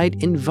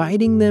inside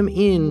inviting them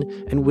in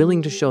and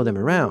willing to show them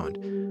around.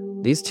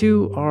 These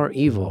two are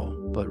evil,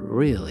 but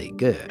really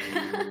good.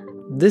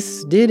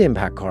 This did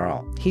impact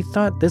Carl. He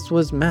thought this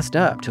was messed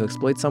up to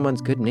exploit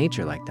someone's good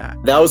nature like that.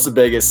 That was the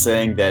biggest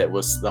thing that it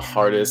was the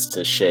hardest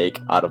to shake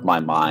out of my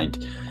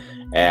mind.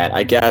 And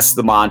I guess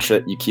the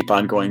mantra you keep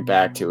on going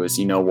back to is,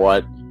 you know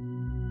what?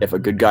 If a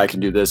good guy can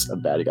do this, a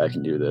bad guy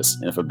can do this.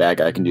 And if a bad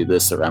guy can do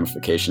this, the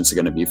ramifications are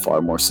going to be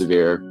far more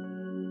severe.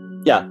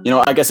 Yeah,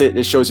 I guess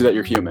it shows you that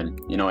you're human.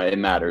 It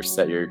matters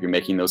that you're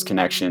making those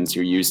connections.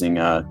 You're using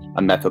a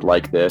method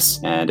like this,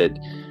 and it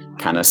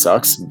kind of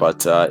sucks.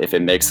 But if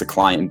it makes the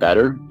client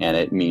better and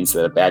it means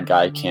that a bad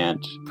guy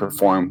can't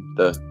perform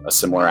a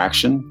similar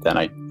action, then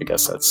I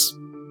guess that's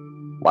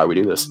why we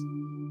do this.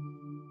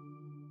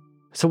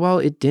 So while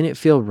it didn't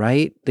feel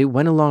right, they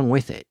went along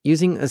with it,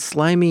 using a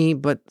slimy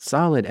but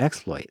solid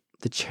exploit,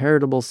 the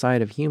charitable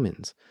side of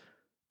humans.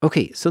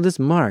 Okay, so this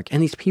Mark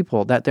and these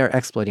people that they're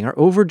exploiting are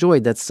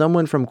overjoyed that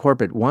someone from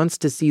corporate wants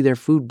to see their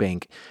food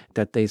bank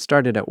that they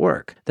started at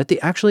work, that they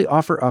actually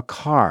offer a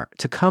car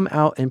to come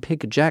out and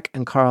pick Jack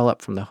and Carl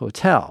up from the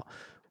hotel.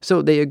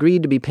 So they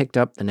agreed to be picked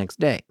up the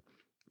next day.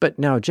 But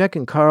now Jack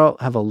and Carl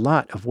have a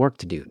lot of work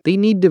to do. They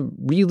need to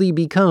really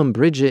become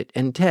Bridget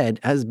and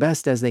Ted as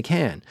best as they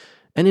can.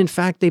 And in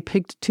fact, they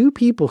picked two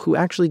people who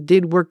actually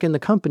did work in the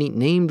company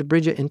named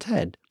Bridget and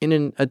Ted in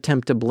an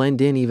attempt to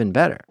blend in even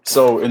better.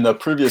 So in the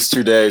previous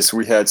 2 days,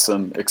 we had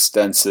some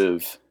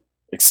extensive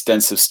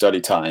study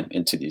time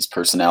into these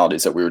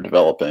personalities that we were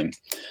developing.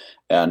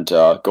 And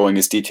going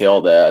as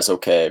detailed as,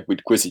 okay,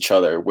 we'd quiz each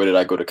other. Where did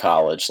I go to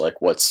college? Like,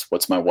 what's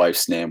my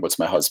wife's name? What's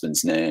my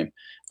husband's name?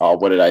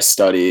 What did I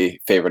study?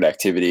 Favorite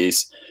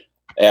activities?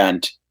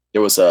 And it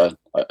was a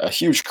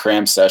huge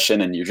cram session,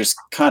 and you're just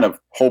kind of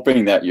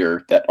hoping that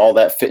all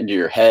that fit into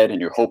your head,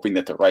 and you're hoping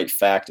that the right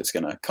fact is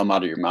going to come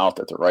out of your mouth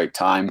at the right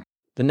time.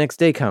 The next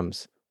day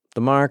comes.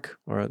 The Mark,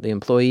 or the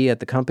employee at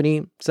the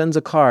company, sends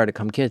a car to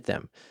come get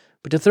them.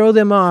 But to throw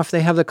them off,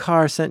 they have the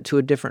car sent to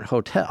a different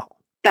hotel.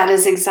 That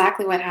is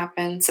exactly what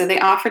happened. So they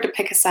offered to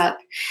pick us up,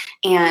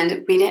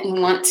 and we didn't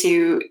want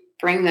to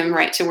bring them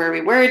right to where we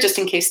were just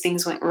in case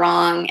things went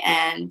wrong.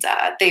 And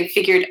they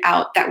figured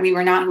out that we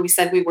were not who we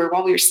said we were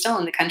while we were still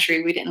in the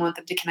country. We didn't want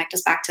them to connect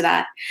us back to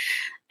that.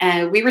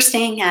 And we were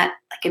staying at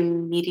like a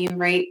medium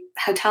rate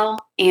hotel,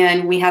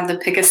 and we had them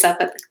pick us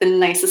up at the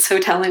nicest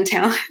hotel in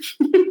town.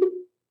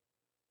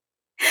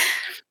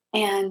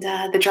 And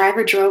the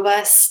driver drove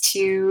us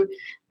to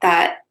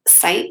that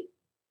site,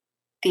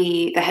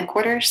 the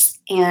headquarters,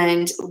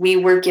 and we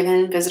were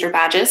given visitor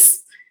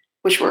badges,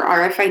 which were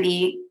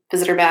RFID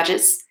visitor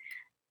badges.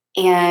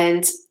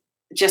 And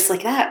just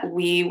like that,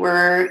 we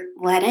were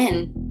let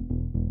in.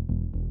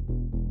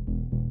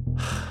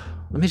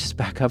 Let me just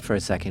back up for a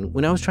second.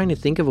 When I was trying to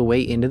think of a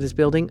way into this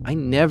building, I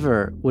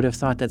never would have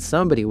thought that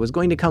somebody was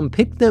going to come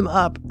pick them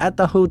up at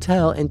the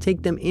hotel and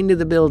take them into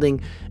the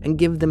building and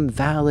give them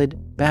valid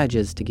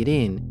badges to get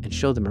in and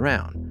show them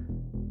around.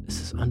 This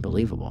is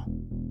unbelievable.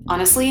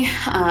 Honestly,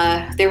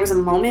 there was a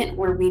moment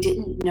where we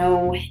didn't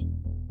know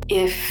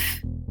if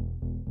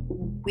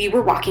we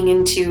were walking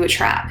into a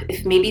trap,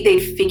 if maybe they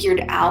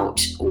figured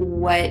out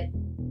what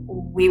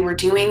we were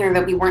doing or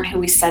that we weren't who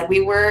we said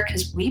we were,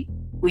 because we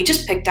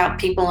just picked out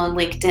people on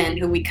LinkedIn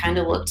who we kind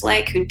of looked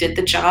like, who did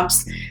the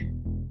jobs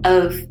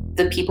of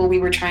the people we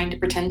were trying to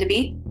pretend to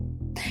be.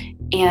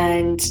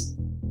 And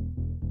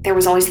there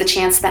was always the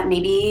chance that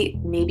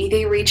maybe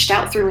they reached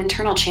out through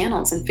internal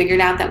channels and figured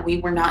out that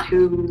we were not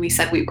who we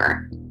said we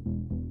were.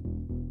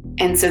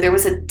 And so there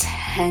was a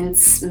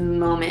tense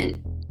moment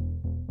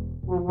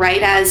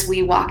right as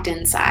we walked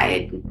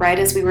inside, right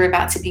as we were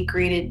about to be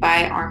greeted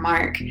by our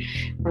Mark,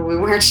 where we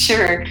weren't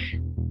sure.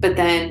 But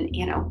then,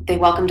 they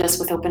welcomed us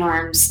with open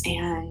arms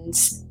and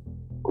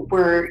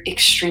were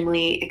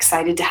extremely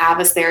excited to have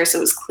us there. So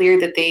it was clear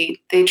that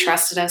they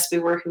trusted us. We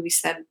were who we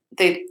said,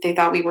 they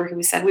thought we were who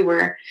we said we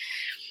were.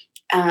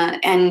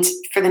 And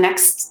for the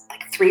next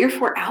 3 or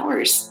 4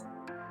 hours,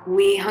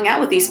 we hung out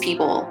with these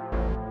people.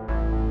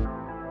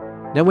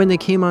 Now, when they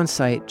came on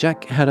site,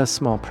 Jack had a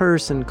small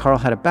purse and Carl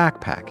had a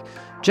backpack.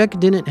 Jack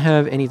didn't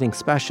have anything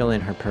special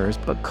in her purse,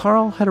 but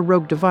Carl had a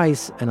rogue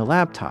device and a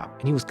laptop,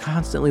 and he was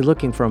constantly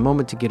looking for a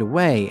moment to get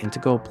away and to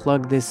go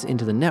plug this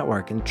into the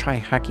network and try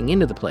hacking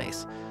into the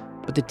place.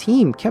 But the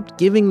team kept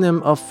giving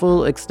them a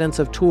full,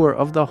 extensive tour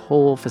of the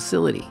whole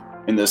facility.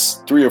 in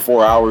this 3 or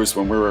 4 hours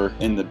when we were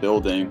in the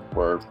building,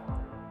 we're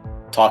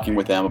talking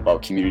with them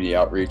about community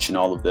outreach and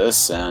all of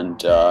this.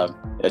 And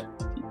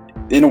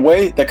in a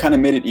way, that kind of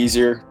made it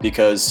easier,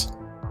 because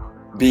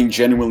being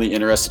genuinely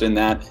interested in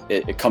that,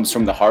 it comes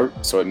from the heart.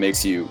 So it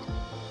makes you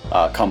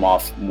come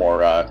off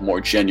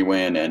more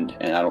genuine, and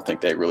I don't think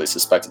they really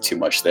suspected too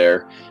much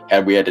there.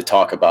 Had we had to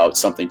talk about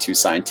something too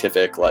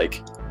scientific,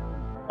 like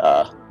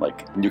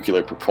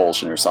nuclear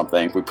propulsion or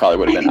something, we probably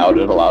would have been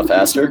outed a lot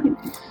faster.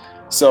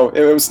 So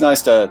it was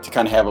nice to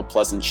kind of have a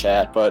pleasant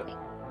chat. But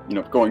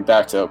going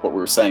back to what we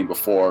were saying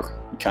before,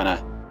 you kind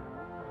of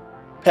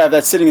have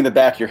that sitting in the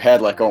back of your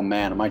head, like, oh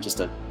man, am I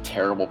just a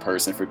terrible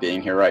person for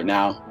being here right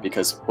now?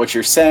 Because what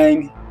you're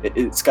saying,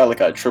 it's got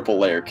like a triple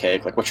layer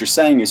cake. Like, what you're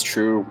saying is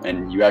true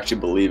and you actually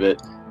believe it.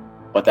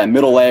 But that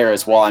middle layer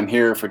is, well, I'm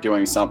here for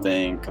doing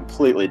something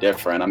completely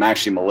different. I'm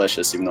actually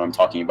malicious, even though I'm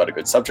talking about a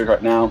good subject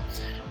right now.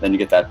 Then you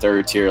get that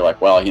third tier,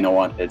 like, well, you know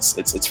what?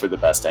 It's for the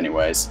best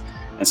anyways.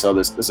 And so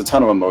there's a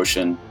ton of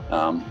emotion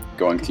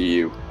going through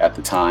you at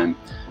the time.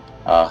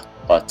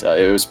 But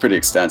it was pretty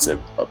extensive,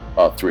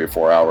 about 3 or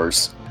 4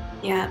 hours.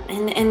 Yeah,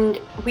 and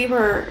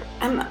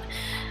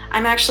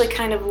I'm actually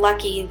kind of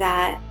lucky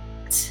that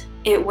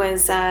it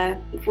was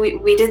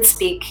we did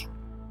speak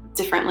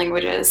different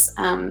languages.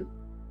 Carl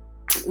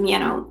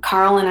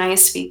and I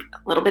speak a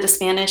little bit of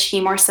Spanish, he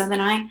more so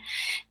than I,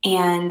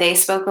 and they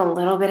spoke a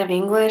little bit of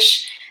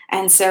English.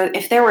 And so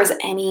if there was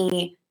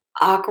any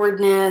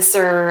awkwardness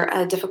or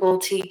a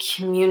difficulty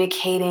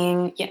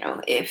communicating,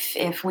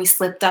 if we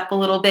slipped up a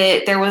little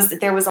bit, there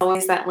was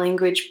always that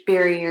language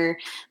barrier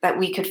that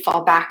we could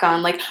fall back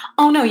on, like,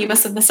 oh no, you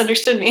must have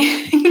misunderstood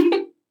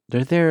me.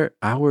 They're there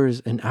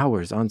hours and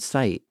hours on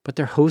site, but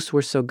their hosts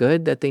were so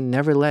good that they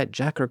never let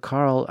Jack or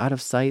Carl out of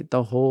sight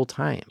the whole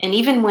time. And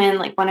even when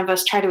one of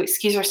us tried to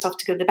excuse ourselves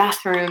to go to the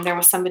bathroom, there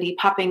was somebody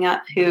popping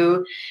up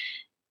who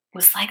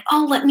was like,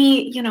 oh, let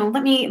me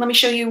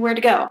show you where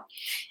to go.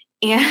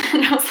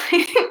 And I was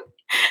like,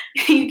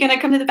 you gonna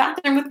come to the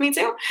bathroom with me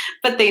too?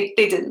 But they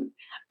didn't.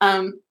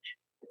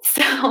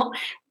 So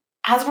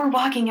as we're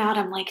walking out,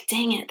 I'm like,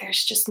 dang it,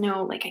 there's just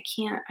no, I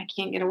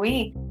can't get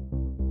away.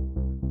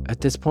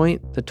 At this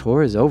point, the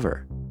tour is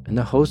over, and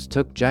the host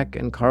took Jack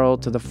and Carl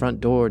to the front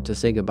door to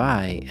say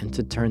goodbye and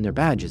to turn their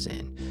badges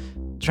in.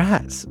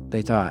 Drats,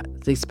 they thought.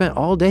 They spent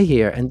all day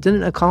here and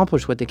didn't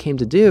accomplish what they came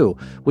to do,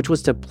 which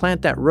was to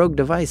plant that rogue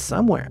device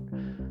somewhere.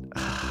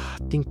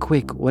 Think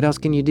quick, what else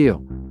can you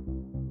do?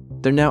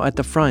 They're now at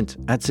the front,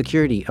 at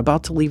security,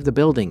 about to leave the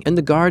building, and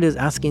the guard is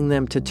asking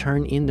them to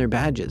turn in their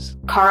badges.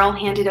 Carl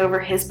handed over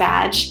his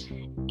badge,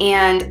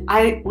 and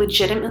I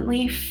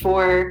legitimately,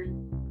 for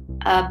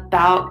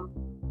about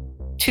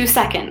 2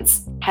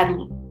 seconds, had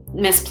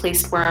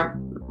misplaced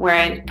where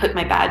I put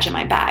my badge in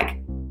my bag.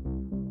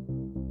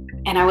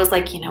 And I was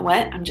like, you know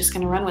what? I'm just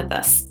going to run with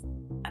this.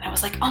 And I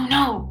was like, oh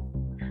no.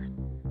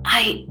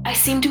 I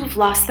seem to have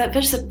lost that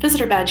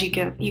visitor badge you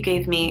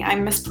gave me. I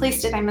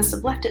misplaced it. I must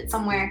have left it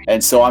somewhere.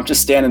 And so I'm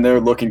just standing there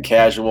looking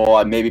casual.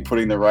 I'm maybe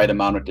putting the right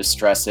amount of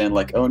distress in,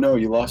 like, oh no,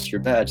 you lost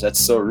your badge. That's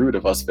so rude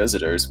of us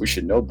visitors. We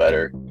should know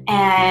better.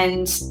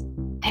 And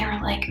they were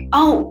like,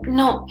 oh,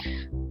 no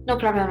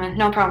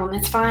problem.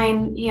 It's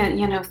fine.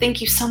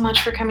 Thank you so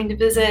much for coming to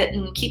visit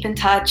and keep in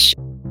touch.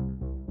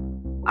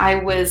 I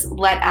was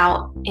let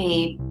out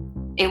a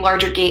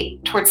larger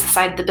gate towards the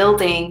side of the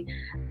building,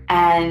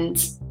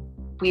 and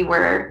we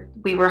were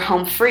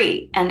home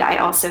free, and I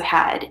also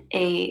had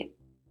a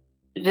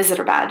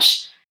visitor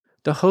badge.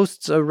 The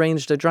hosts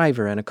arranged a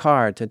driver and a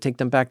car to take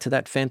them back to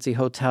that fancy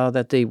hotel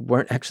that they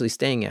weren't actually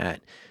staying at.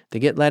 They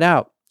get let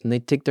out, and they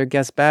take their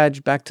guest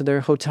badge back to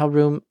their hotel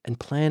room and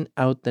plan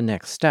out the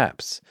next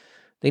steps.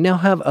 They now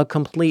have a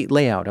complete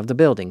layout of the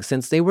building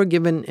since they were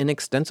given an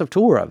extensive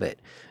tour of it.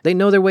 They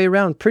know their way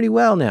around pretty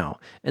well now,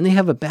 and they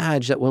have a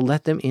badge that will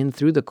let them in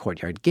through the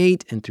courtyard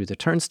gate and through the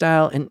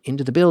turnstile and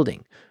into the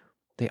building.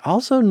 They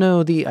also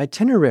know the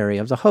itinerary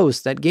of the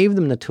host that gave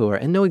them the tour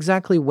and know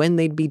exactly when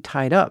they'd be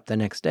tied up the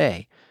next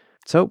day.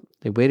 So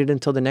they waited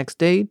until the next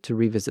day to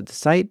revisit the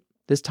site,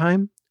 this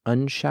time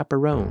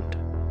unchaperoned.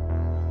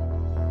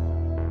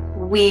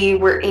 We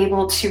were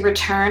able to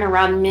return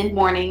around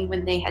mid-morning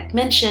when they had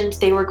mentioned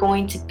they were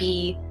going to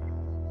be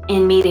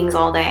in meetings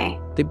all day.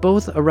 They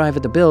both arrive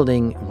at the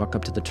building and walk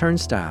up to the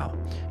turnstile,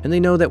 and they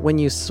know that when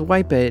you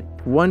swipe it,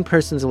 one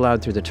person's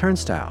allowed through the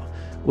turnstile,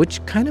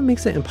 which kind of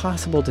makes it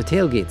impossible to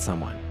tailgate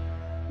someone.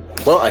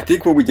 Well, I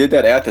think when we did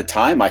that at the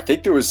time, I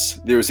think there was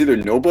either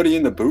nobody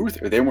in the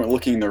booth or they weren't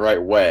looking the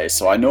right way.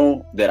 So I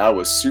know that I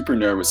was super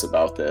nervous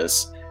about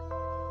this.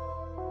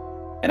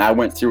 And I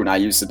went through and I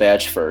used the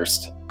badge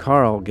first.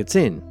 Carl gets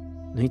in.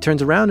 He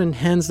turns around and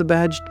hands the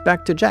badge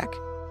back to Jack.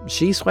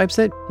 She swipes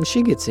it and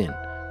she gets in.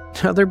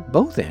 Now they're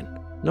both in.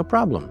 No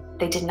problem.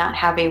 They did not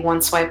have a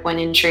one swipe, one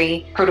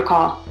entry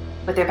protocol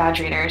with their badge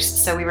readers.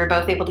 So we were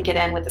both able to get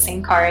in with the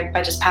same card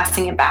by just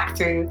passing it back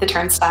through the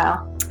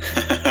turnstile.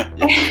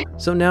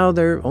 So now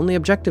their only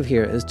objective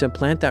here is to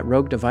plant that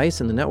rogue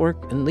device in the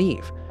network and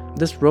leave.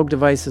 this rogue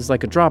device is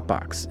like a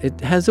Dropbox. It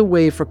has a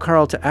way for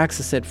Carl to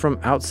access it from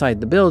outside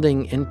the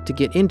building and to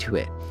get into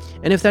it.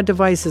 And if that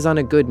device is on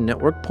a good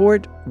network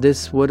port,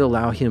 this would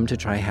allow him to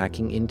try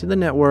hacking into the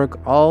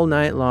network all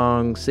night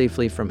long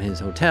safely from his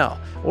hotel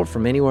or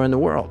from anywhere in the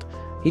world.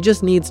 He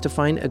just needs to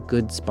find a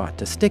good spot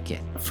to stick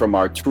it. From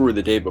our tour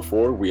the day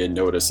before, we had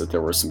noticed that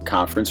there were some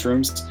conference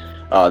rooms.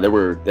 They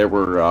were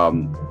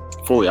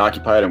fully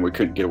occupied and we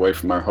couldn't get away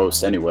from our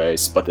host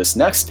anyways. But this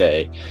next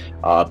day,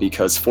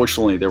 because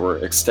fortunately there were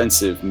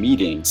extensive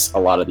meetings, a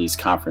lot of these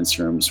conference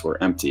rooms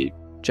were empty.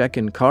 Jack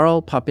and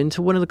Carl pop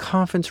into one of the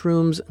conference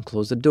rooms and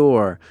close the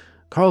door.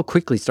 Carl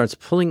quickly starts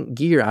pulling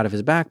gear out of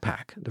his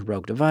backpack, the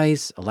rogue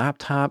device, a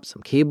laptop,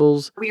 some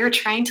cables. We are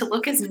trying to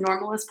look as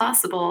normal as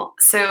possible.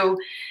 So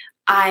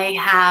I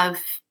have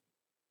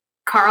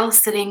Carl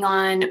sitting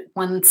on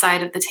one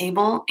side of the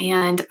table,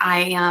 and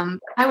I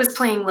was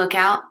playing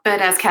lookout,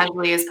 but as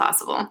casually as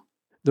possible.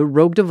 The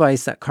rogue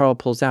device that Carl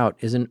pulls out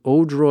is an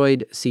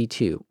Odroid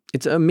C2.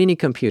 It's a mini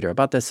computer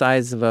about the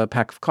size of a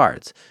pack of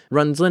cards.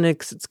 Runs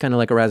Linux, it's kind of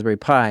like a Raspberry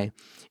Pi.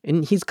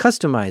 And he's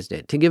customized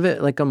it to give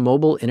it like a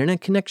mobile internet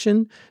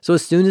connection. So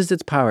as soon as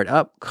it's powered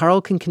up,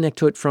 Carl can connect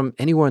to it from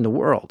anywhere in the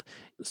world.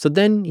 So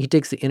then he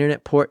takes the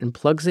internet port and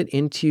plugs it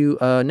into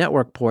a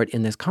network port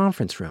in this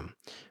conference room.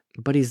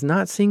 But he's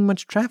not seeing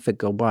much traffic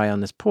go by on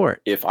this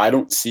port. If I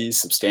don't see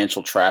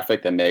substantial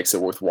traffic that makes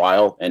it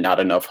worthwhile and not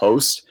enough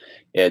hosts,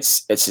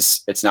 it's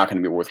not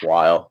going to be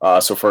worthwhile.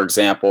 So for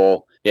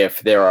example,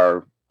 if there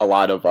are a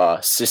lot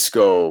of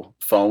Cisco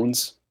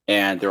phones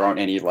and there aren't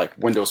any like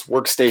Windows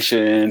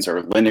workstations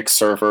or Linux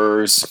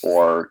servers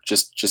or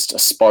just a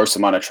sparse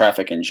amount of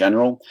traffic in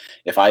general,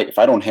 if I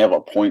don't have a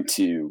point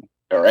to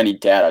or any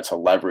data to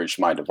leverage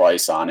my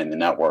device on in the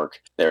network,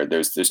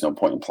 there's no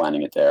point in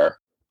planning it there.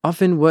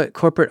 Often what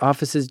corporate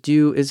offices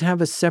do is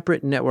have a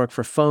separate network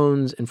for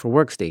phones and for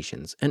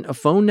workstations, and a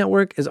phone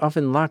network is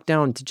often locked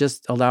down to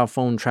just allow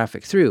phone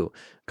traffic through.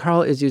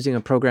 Carl is using a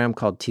program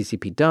called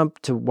TCP dump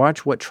to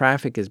watch what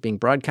traffic is being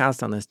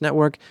broadcast on this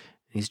network,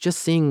 and he's just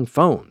seeing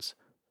phones.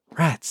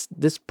 Rats,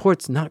 this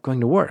port's not going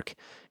to work.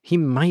 He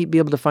might be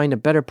able to find a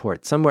better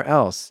port somewhere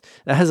else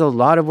that has a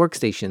lot of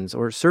workstations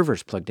or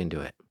servers plugged into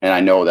it. And I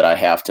know that I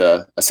have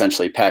to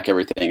essentially pack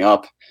everything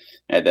up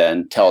and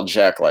then tell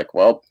Jack, like,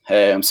 well,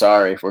 hey, I'm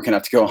sorry, we're going to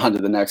have to go on to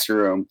the next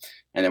room.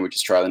 And then we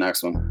just try the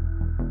next one.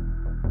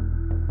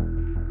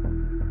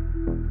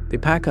 They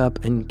pack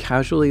up and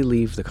casually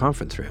leave the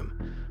conference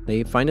room.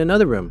 They find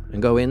another room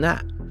and go in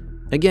that.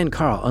 Again,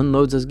 Carl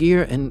unloads his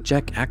gear and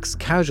Jack acts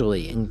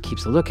casually and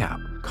keeps a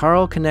lookout.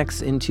 Carl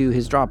connects into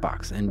his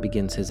Dropbox and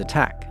begins his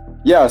attack.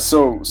 Yeah,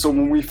 so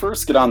when we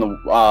first get on the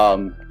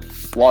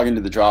log into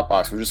the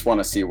Dropbox, we just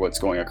want to see what's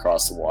going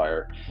across the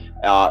wire.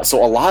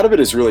 So a lot of it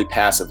is really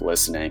passive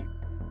listening.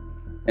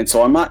 And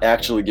so I'm not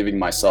actually giving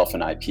myself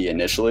an IP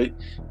initially.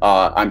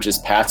 I'm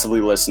just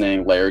passively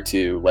listening, layer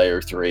 2,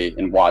 layer 3,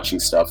 and watching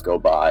stuff go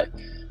by.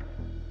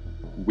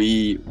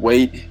 We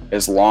wait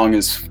as long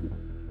as,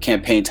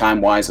 campaign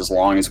time-wise, as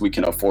long as we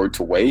can afford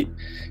to wait.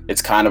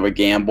 It's kind of a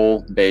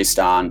gamble based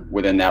on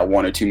within that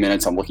 1 or 2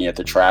 minutes, I'm looking at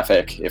the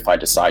traffic. If I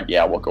decide,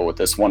 yeah, we'll go with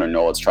this one, or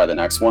no, let's try the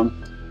next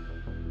one.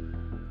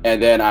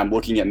 And then I'm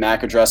looking at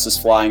MAC addresses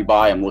flying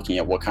by. I'm looking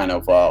at what kind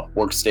of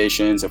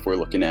workstations, if we're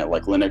looking at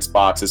like Linux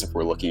boxes, if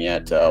we're looking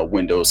at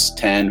Windows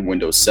 10,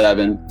 Windows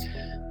 7.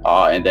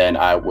 And then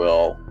I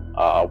will,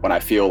 when I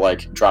feel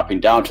like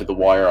dropping down to the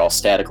wire, I'll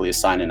statically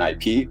assign an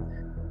IP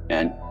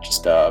and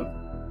just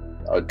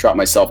I'll drop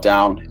myself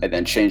down and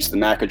then change the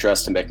MAC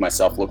address to make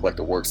myself look like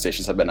the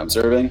workstations I've been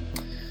observing.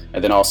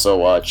 And then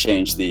also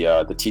change the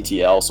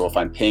TTL. So if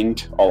I'm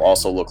pinged, I'll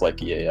also look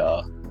like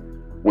a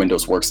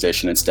Windows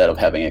workstation instead of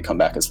having it come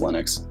back as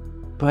Linux.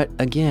 But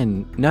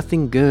again,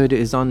 nothing good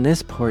is on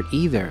this port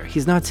either.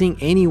 He's not seeing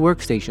any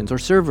workstations or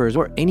servers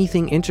or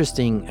anything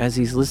interesting as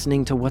he's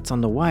listening to what's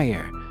on the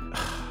wire.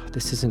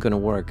 This isn't going to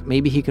work.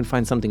 Maybe he can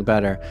find something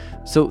better.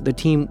 So the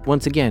team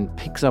once again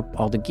picks up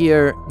all the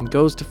gear and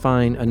goes to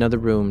find another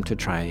room to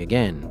try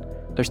again.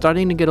 They're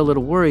starting to get a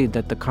little worried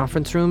that the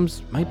conference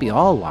rooms might be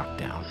all locked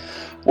down.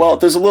 Well,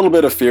 there's a little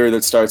bit of fear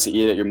that starts to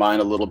eat at your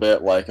mind a little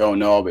bit, like, oh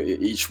no, but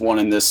each one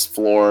in this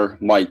floor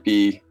might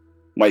be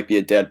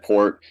a dead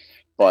port.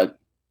 But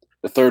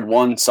the third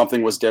one,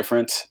 something was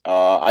different.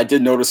 I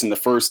did notice in the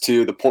first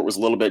two, the port was a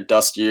little bit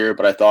dustier,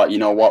 but I thought, you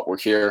know what, we're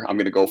here. I'm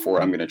going to go for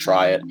it. I'm going to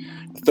try it.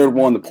 The third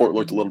one, the port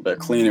looked a little bit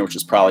cleaner, which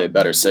is probably a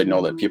better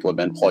signal that people have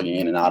been plugging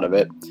in and out of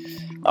it.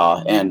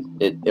 And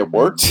it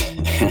worked,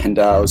 and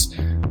I was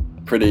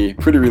pretty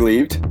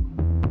relieved.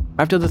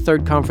 After the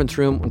third conference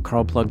room, when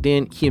Carl plugged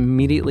in, he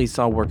immediately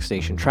saw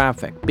workstation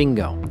traffic.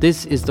 Bingo.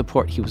 This is the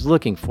port he was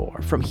looking for.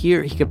 From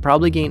here, he could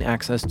probably gain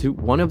access to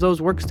one of those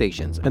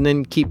workstations and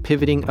then keep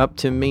pivoting up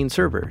to main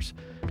servers.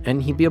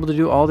 And he'd be able to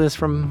do all this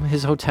from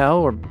his hotel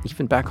or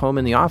even back home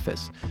in the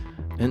office.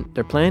 And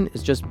their plan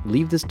is just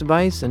leave this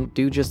device and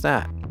do just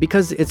that.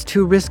 Because it's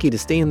too risky to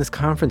stay in this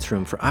conference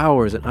room for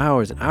hours and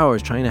hours and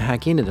hours trying to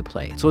hack into the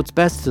place. So it's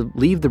best to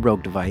leave the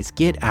rogue device,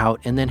 get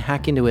out, and then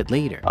hack into it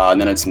later. And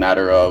then it's a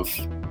matter of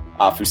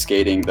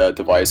obfuscating the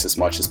device as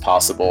much as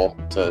possible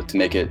to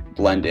make it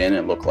blend in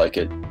and look like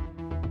it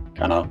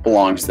kind of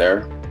belongs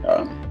there.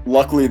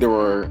 Luckily, there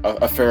were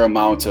a fair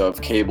amount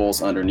of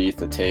cables underneath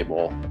the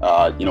table.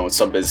 In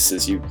some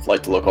businesses, you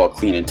like to look all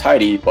clean and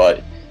tidy,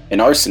 but in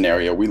our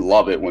scenario, we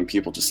love it when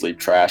people just leave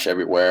trash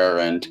everywhere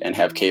and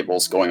have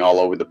cables going all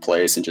over the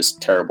place and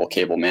just terrible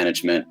cable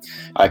management.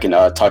 I can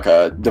tuck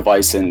a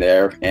device in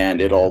there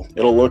and it'll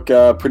look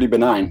pretty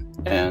benign.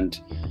 And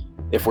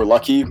if we're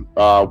lucky,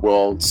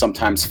 we'll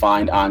sometimes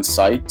find on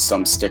site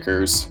some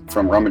stickers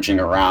from rummaging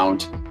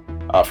around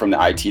from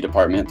the IT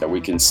department that we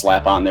can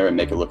slap on there and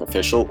make it look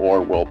official, or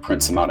we'll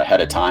print some out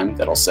ahead of time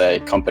that'll say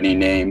company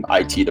name,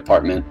 IT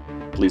department,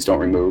 please don't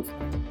remove,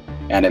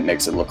 and it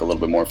makes it look a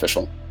little bit more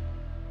official.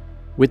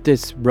 With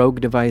this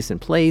rogue device in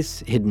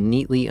place, hidden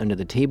neatly under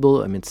the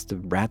table amidst the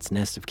rat's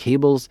nest of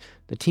cables,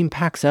 the team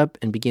packs up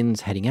and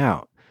begins heading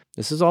out.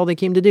 This is all they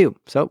came to do,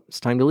 so it's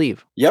time to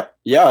leave. Yep,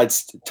 yeah,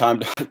 it's time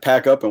to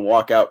pack up and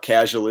walk out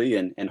casually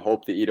and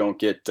hope that you don't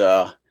get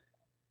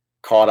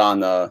caught on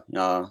the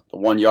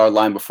 1 yard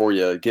line before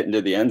you get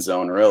into the end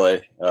zone,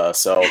 really.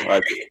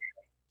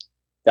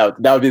 That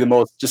would be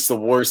the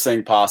worst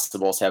thing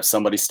possible, is have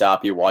somebody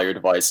stop you while your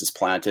device is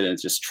planted and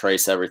just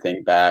trace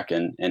everything back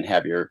and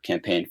have your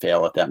campaign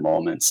fail at that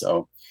moment.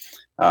 So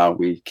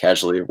we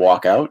casually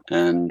walk out,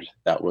 and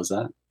that was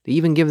that. They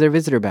even give their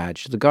visitor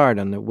badge to the guard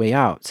on the way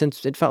out,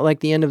 since it felt like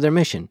the end of their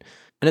mission.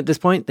 And at this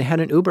point, they had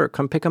an Uber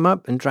come pick them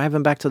up and drive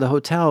them back to the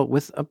hotel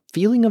with a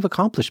feeling of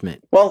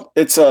accomplishment. Well,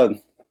 it's a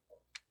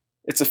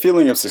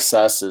feeling of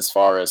success as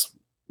far as,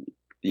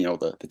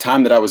 the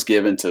time that I was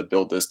given to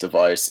build this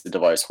device. The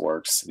device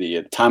works.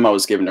 The time I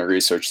was given to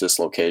research this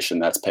location,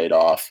 that's paid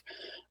off.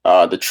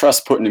 The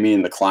trust put into me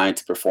and the client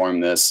to perform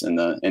this in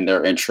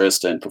their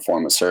interest and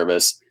perform a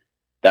service,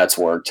 that's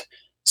worked.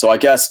 So I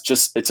guess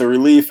it's a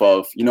relief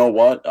of,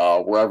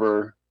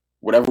 whatever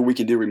we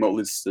can do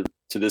remotely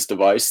to this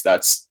device,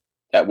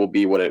 that will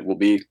be what it will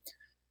be.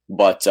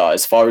 But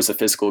as far as the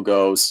physical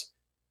goes,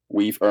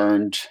 we've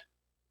earned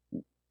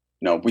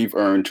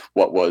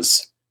what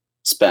was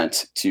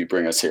spent to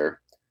bring us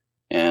here,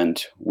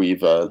 and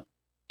we've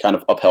kind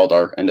of upheld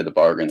our end of the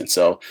bargain. And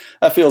so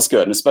that feels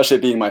good, and especially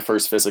being my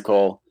first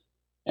physical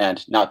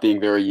and not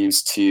being very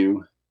used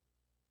to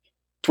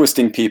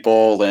twisting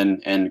people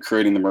and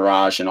creating the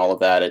mirage and all of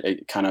that,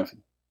 it kind of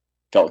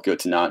felt good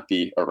to not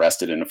be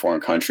arrested in a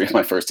foreign country in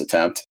my first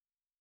attempt.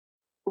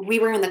 We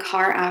were in the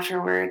car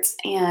afterwards,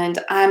 and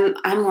I'm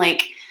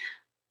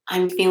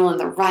feeling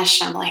the rush.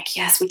 I'm like,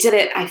 yes, we did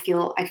it. I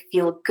feel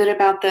good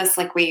about this.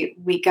 Like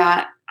we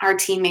got our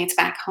teammates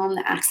back home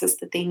the access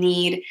that they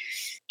need.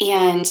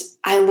 And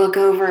I look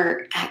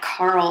over at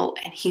Carl,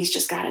 and he's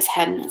just got his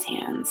head in his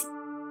hands.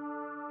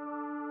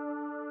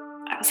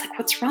 I was like,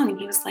 what's wrong? And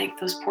he was like,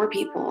 those poor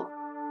people.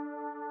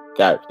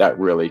 That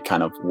really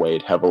kind of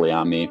weighed heavily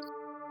on me.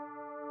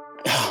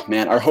 Oh,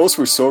 man, our hosts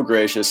were so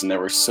gracious and they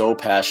were so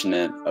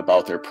passionate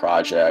about their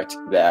project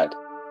that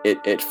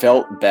it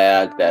felt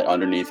bad that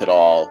underneath it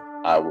all,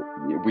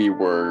 we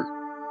were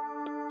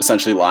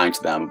essentially lying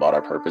to them about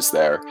our purpose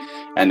there.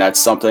 And that's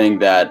something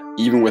that,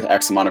 even with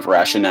X amount of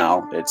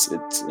rationale, it's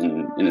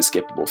an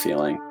inescapable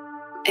feeling.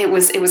 It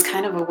was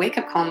kind of a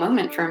wake-up call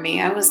moment for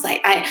me. I was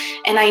like,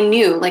 I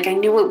knew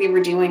what we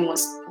were doing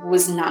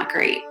was not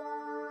great.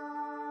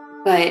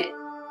 But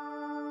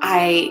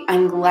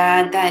I'm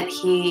glad that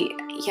he,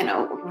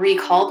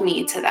 recalled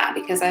me to that,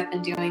 because I've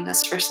been doing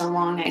this for so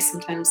long. I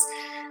sometimes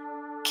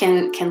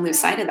can lose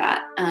sight of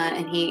that,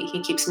 and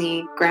he keeps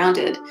me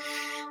grounded.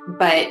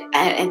 But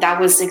and that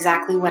was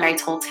exactly what I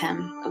told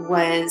him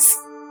was,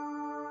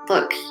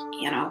 look,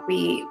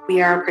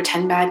 we are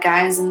pretend bad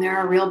guys, and there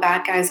are real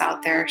bad guys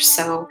out there.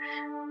 So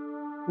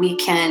we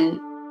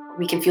can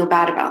feel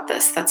bad about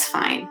this. That's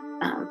fine.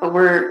 But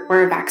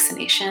we're a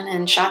vaccination,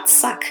 and shots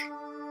suck.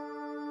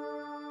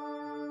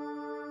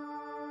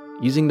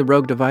 Using the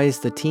rogue device,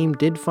 the team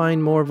did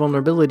find more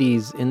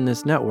vulnerabilities in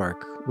this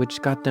network,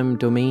 which got them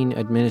domain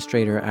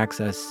administrator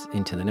access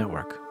into the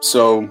network.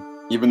 So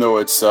even though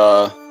it's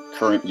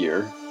current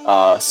year,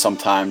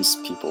 sometimes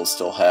people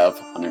still have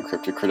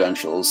unencrypted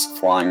credentials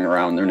flying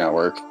around their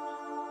network.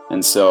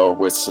 And so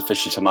with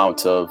sufficient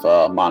amount of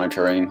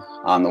monitoring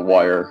on the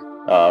wire,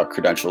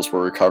 credentials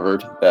were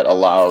recovered that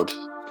allowed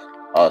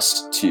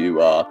us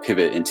to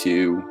pivot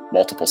into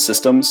multiple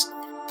systems.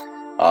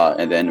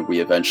 And then we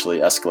eventually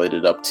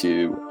escalated up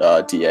to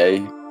DA,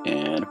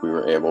 and we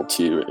were able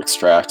to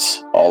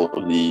extract all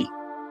of the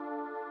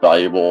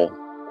valuable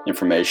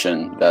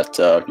information that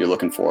you're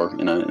looking for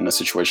in a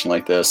situation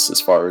like this,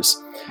 as far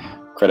as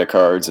credit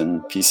cards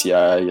and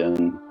PCI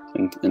and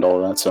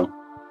all of that.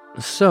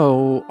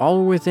 So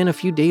all within a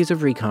few days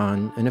of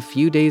recon and a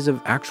few days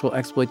of actual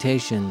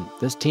exploitation,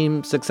 this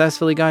team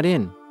successfully got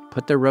in,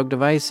 put their rogue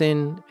device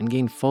in, and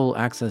gained full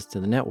access to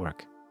the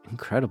network.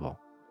 Incredible.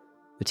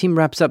 The team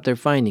wraps up their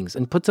findings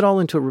and puts it all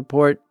into a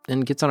report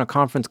and gets on a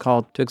conference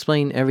call to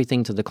explain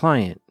everything to the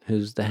client,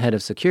 who's the head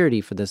of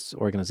security for this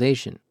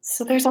organization.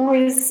 So there's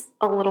always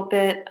a little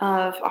bit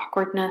of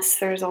awkwardness.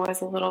 There's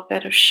always a little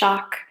bit of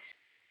shock.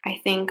 I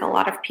think a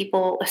lot of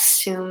people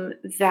assume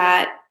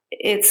that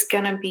it's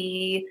going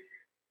to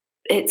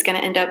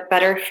end up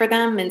better for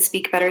them and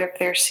speak better of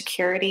their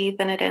security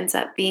than it ends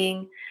up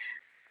being.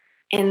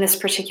 In this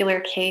particular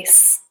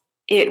case,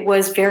 it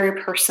was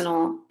very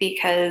personal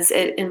because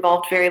it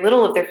involved very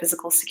little of their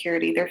physical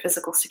security. Their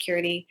physical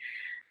security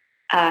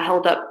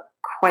held up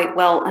quite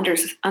well under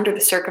the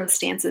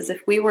circumstances.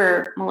 If we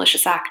were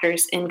malicious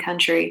actors in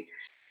country,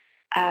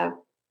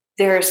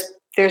 there's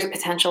a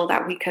potential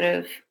that we could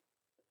have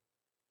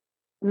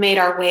made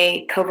our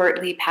way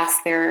covertly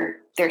past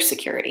their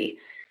security.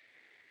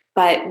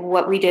 But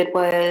what we did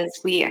was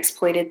we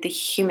exploited the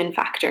human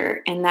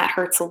factor, and that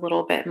hurts a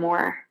little bit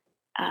more.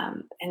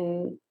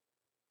 And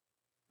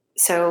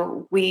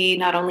so we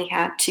not only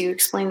had to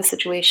explain the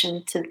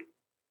situation to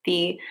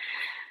the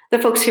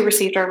folks who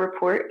received our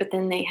report, but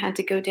then they had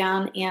to go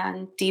down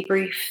and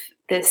debrief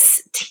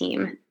this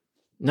team.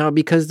 Now,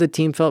 because the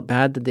team felt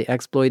bad that they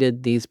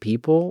exploited these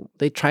people,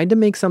 they tried to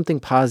make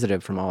something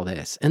positive from all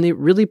this. And they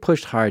really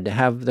pushed hard to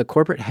have the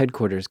corporate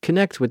headquarters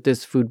connect with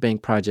this food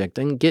bank project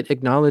and get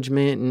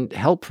acknowledgement and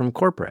help from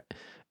corporate.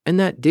 And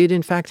that did,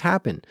 in fact,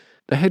 happen.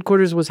 The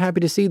headquarters was happy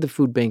to see the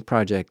food bank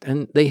project,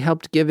 and they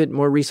helped give it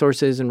more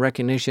resources and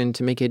recognition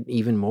to make it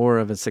even more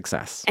of a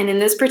success. And in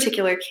this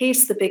particular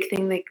case, the big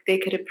thing they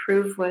could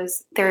improve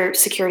was their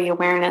security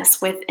awareness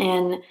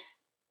within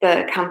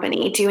the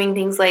company, doing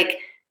things like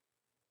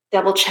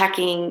double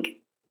checking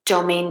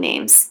domain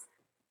names.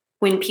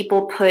 When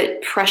people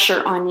put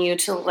pressure on you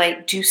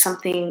to do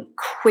something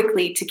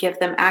quickly to give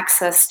them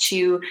access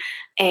to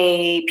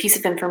a piece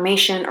of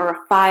information or a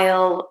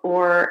file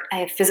or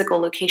a physical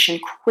location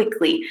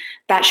quickly,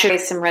 that should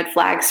raise some red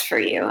flags for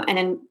you.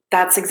 And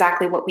that's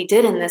exactly what we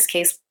did in this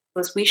case.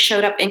 Was we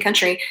showed up in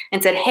country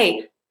and said,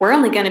 hey, we're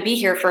only going to be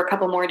here for a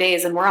couple more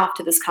days and we're off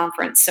to this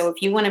conference. So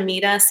if you want to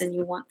meet us and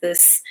you want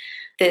this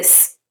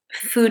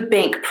food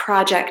bank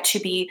project to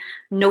be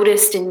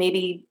noticed and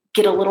maybe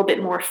get a little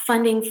bit more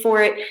funding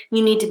for it,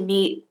 you need to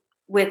meet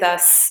with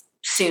us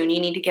soon. You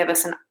need to give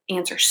us an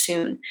answer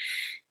soon.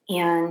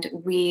 And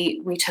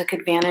we took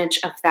advantage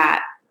of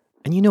that.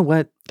 And you know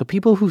what? The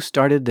people who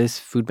started this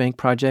food bank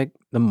project,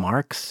 the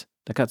marks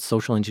that got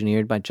social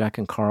engineered by Jack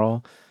and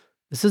Carl,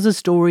 this is a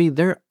story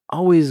they're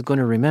always going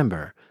to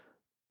remember.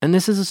 And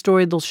this is a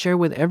story they'll share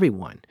with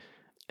everyone.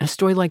 And a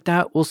story like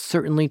that will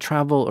certainly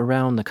travel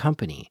around the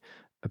company,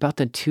 about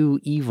the two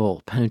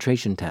evil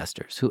penetration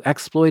testers who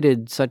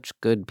exploited such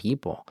good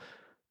people.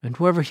 And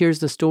whoever hears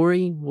the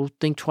story will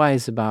think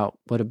twice about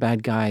what a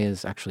bad guy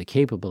is actually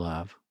capable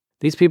of.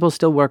 These people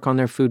still work on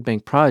their food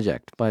bank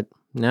project, but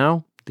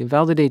now they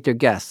validate their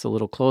guests a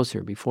little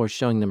closer before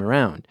showing them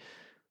around.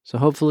 So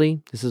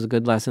hopefully this is a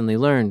good lesson they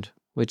learned,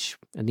 which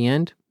at the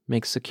end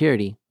makes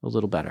security a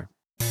little better.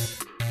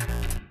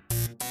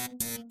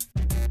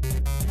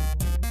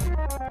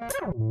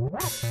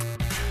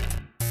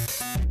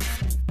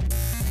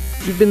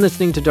 You've been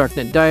listening to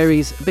Darknet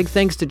Diaries. A big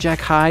thanks to Jack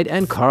Hyde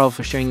and Carl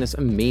for sharing this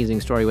amazing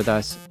story with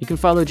us. You can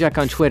follow Jack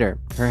on Twitter.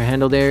 Her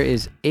handle there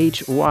is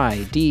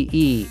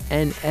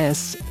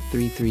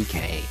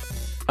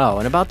HYDENS33K. Oh,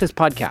 and about this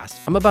podcast,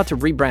 I'm about to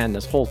rebrand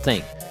this whole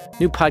thing.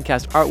 New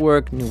podcast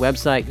artwork, new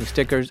website, new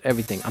stickers,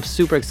 everything. I'm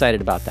super excited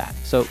about that.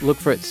 So look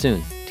for it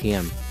soon,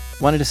 TM.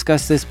 Want to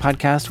discuss this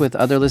podcast with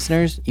other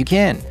listeners? You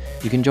can.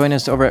 You can join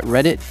us over at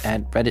Reddit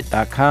at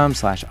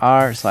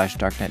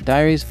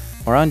reddit.com/r/darknetdiaries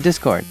or on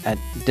Discord at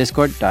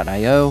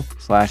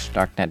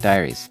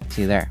discord.io/darknetdiaries.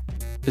 See you there.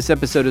 This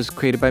episode is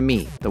created by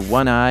me, the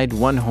one-eyed,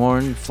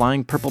 one-horned,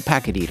 flying purple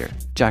packet eater,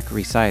 Jack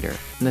Resider.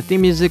 And the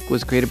theme music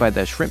was created by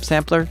the Shrimp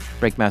Sampler,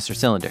 Breakmaster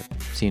Cylinder.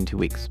 See you in 2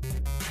 weeks.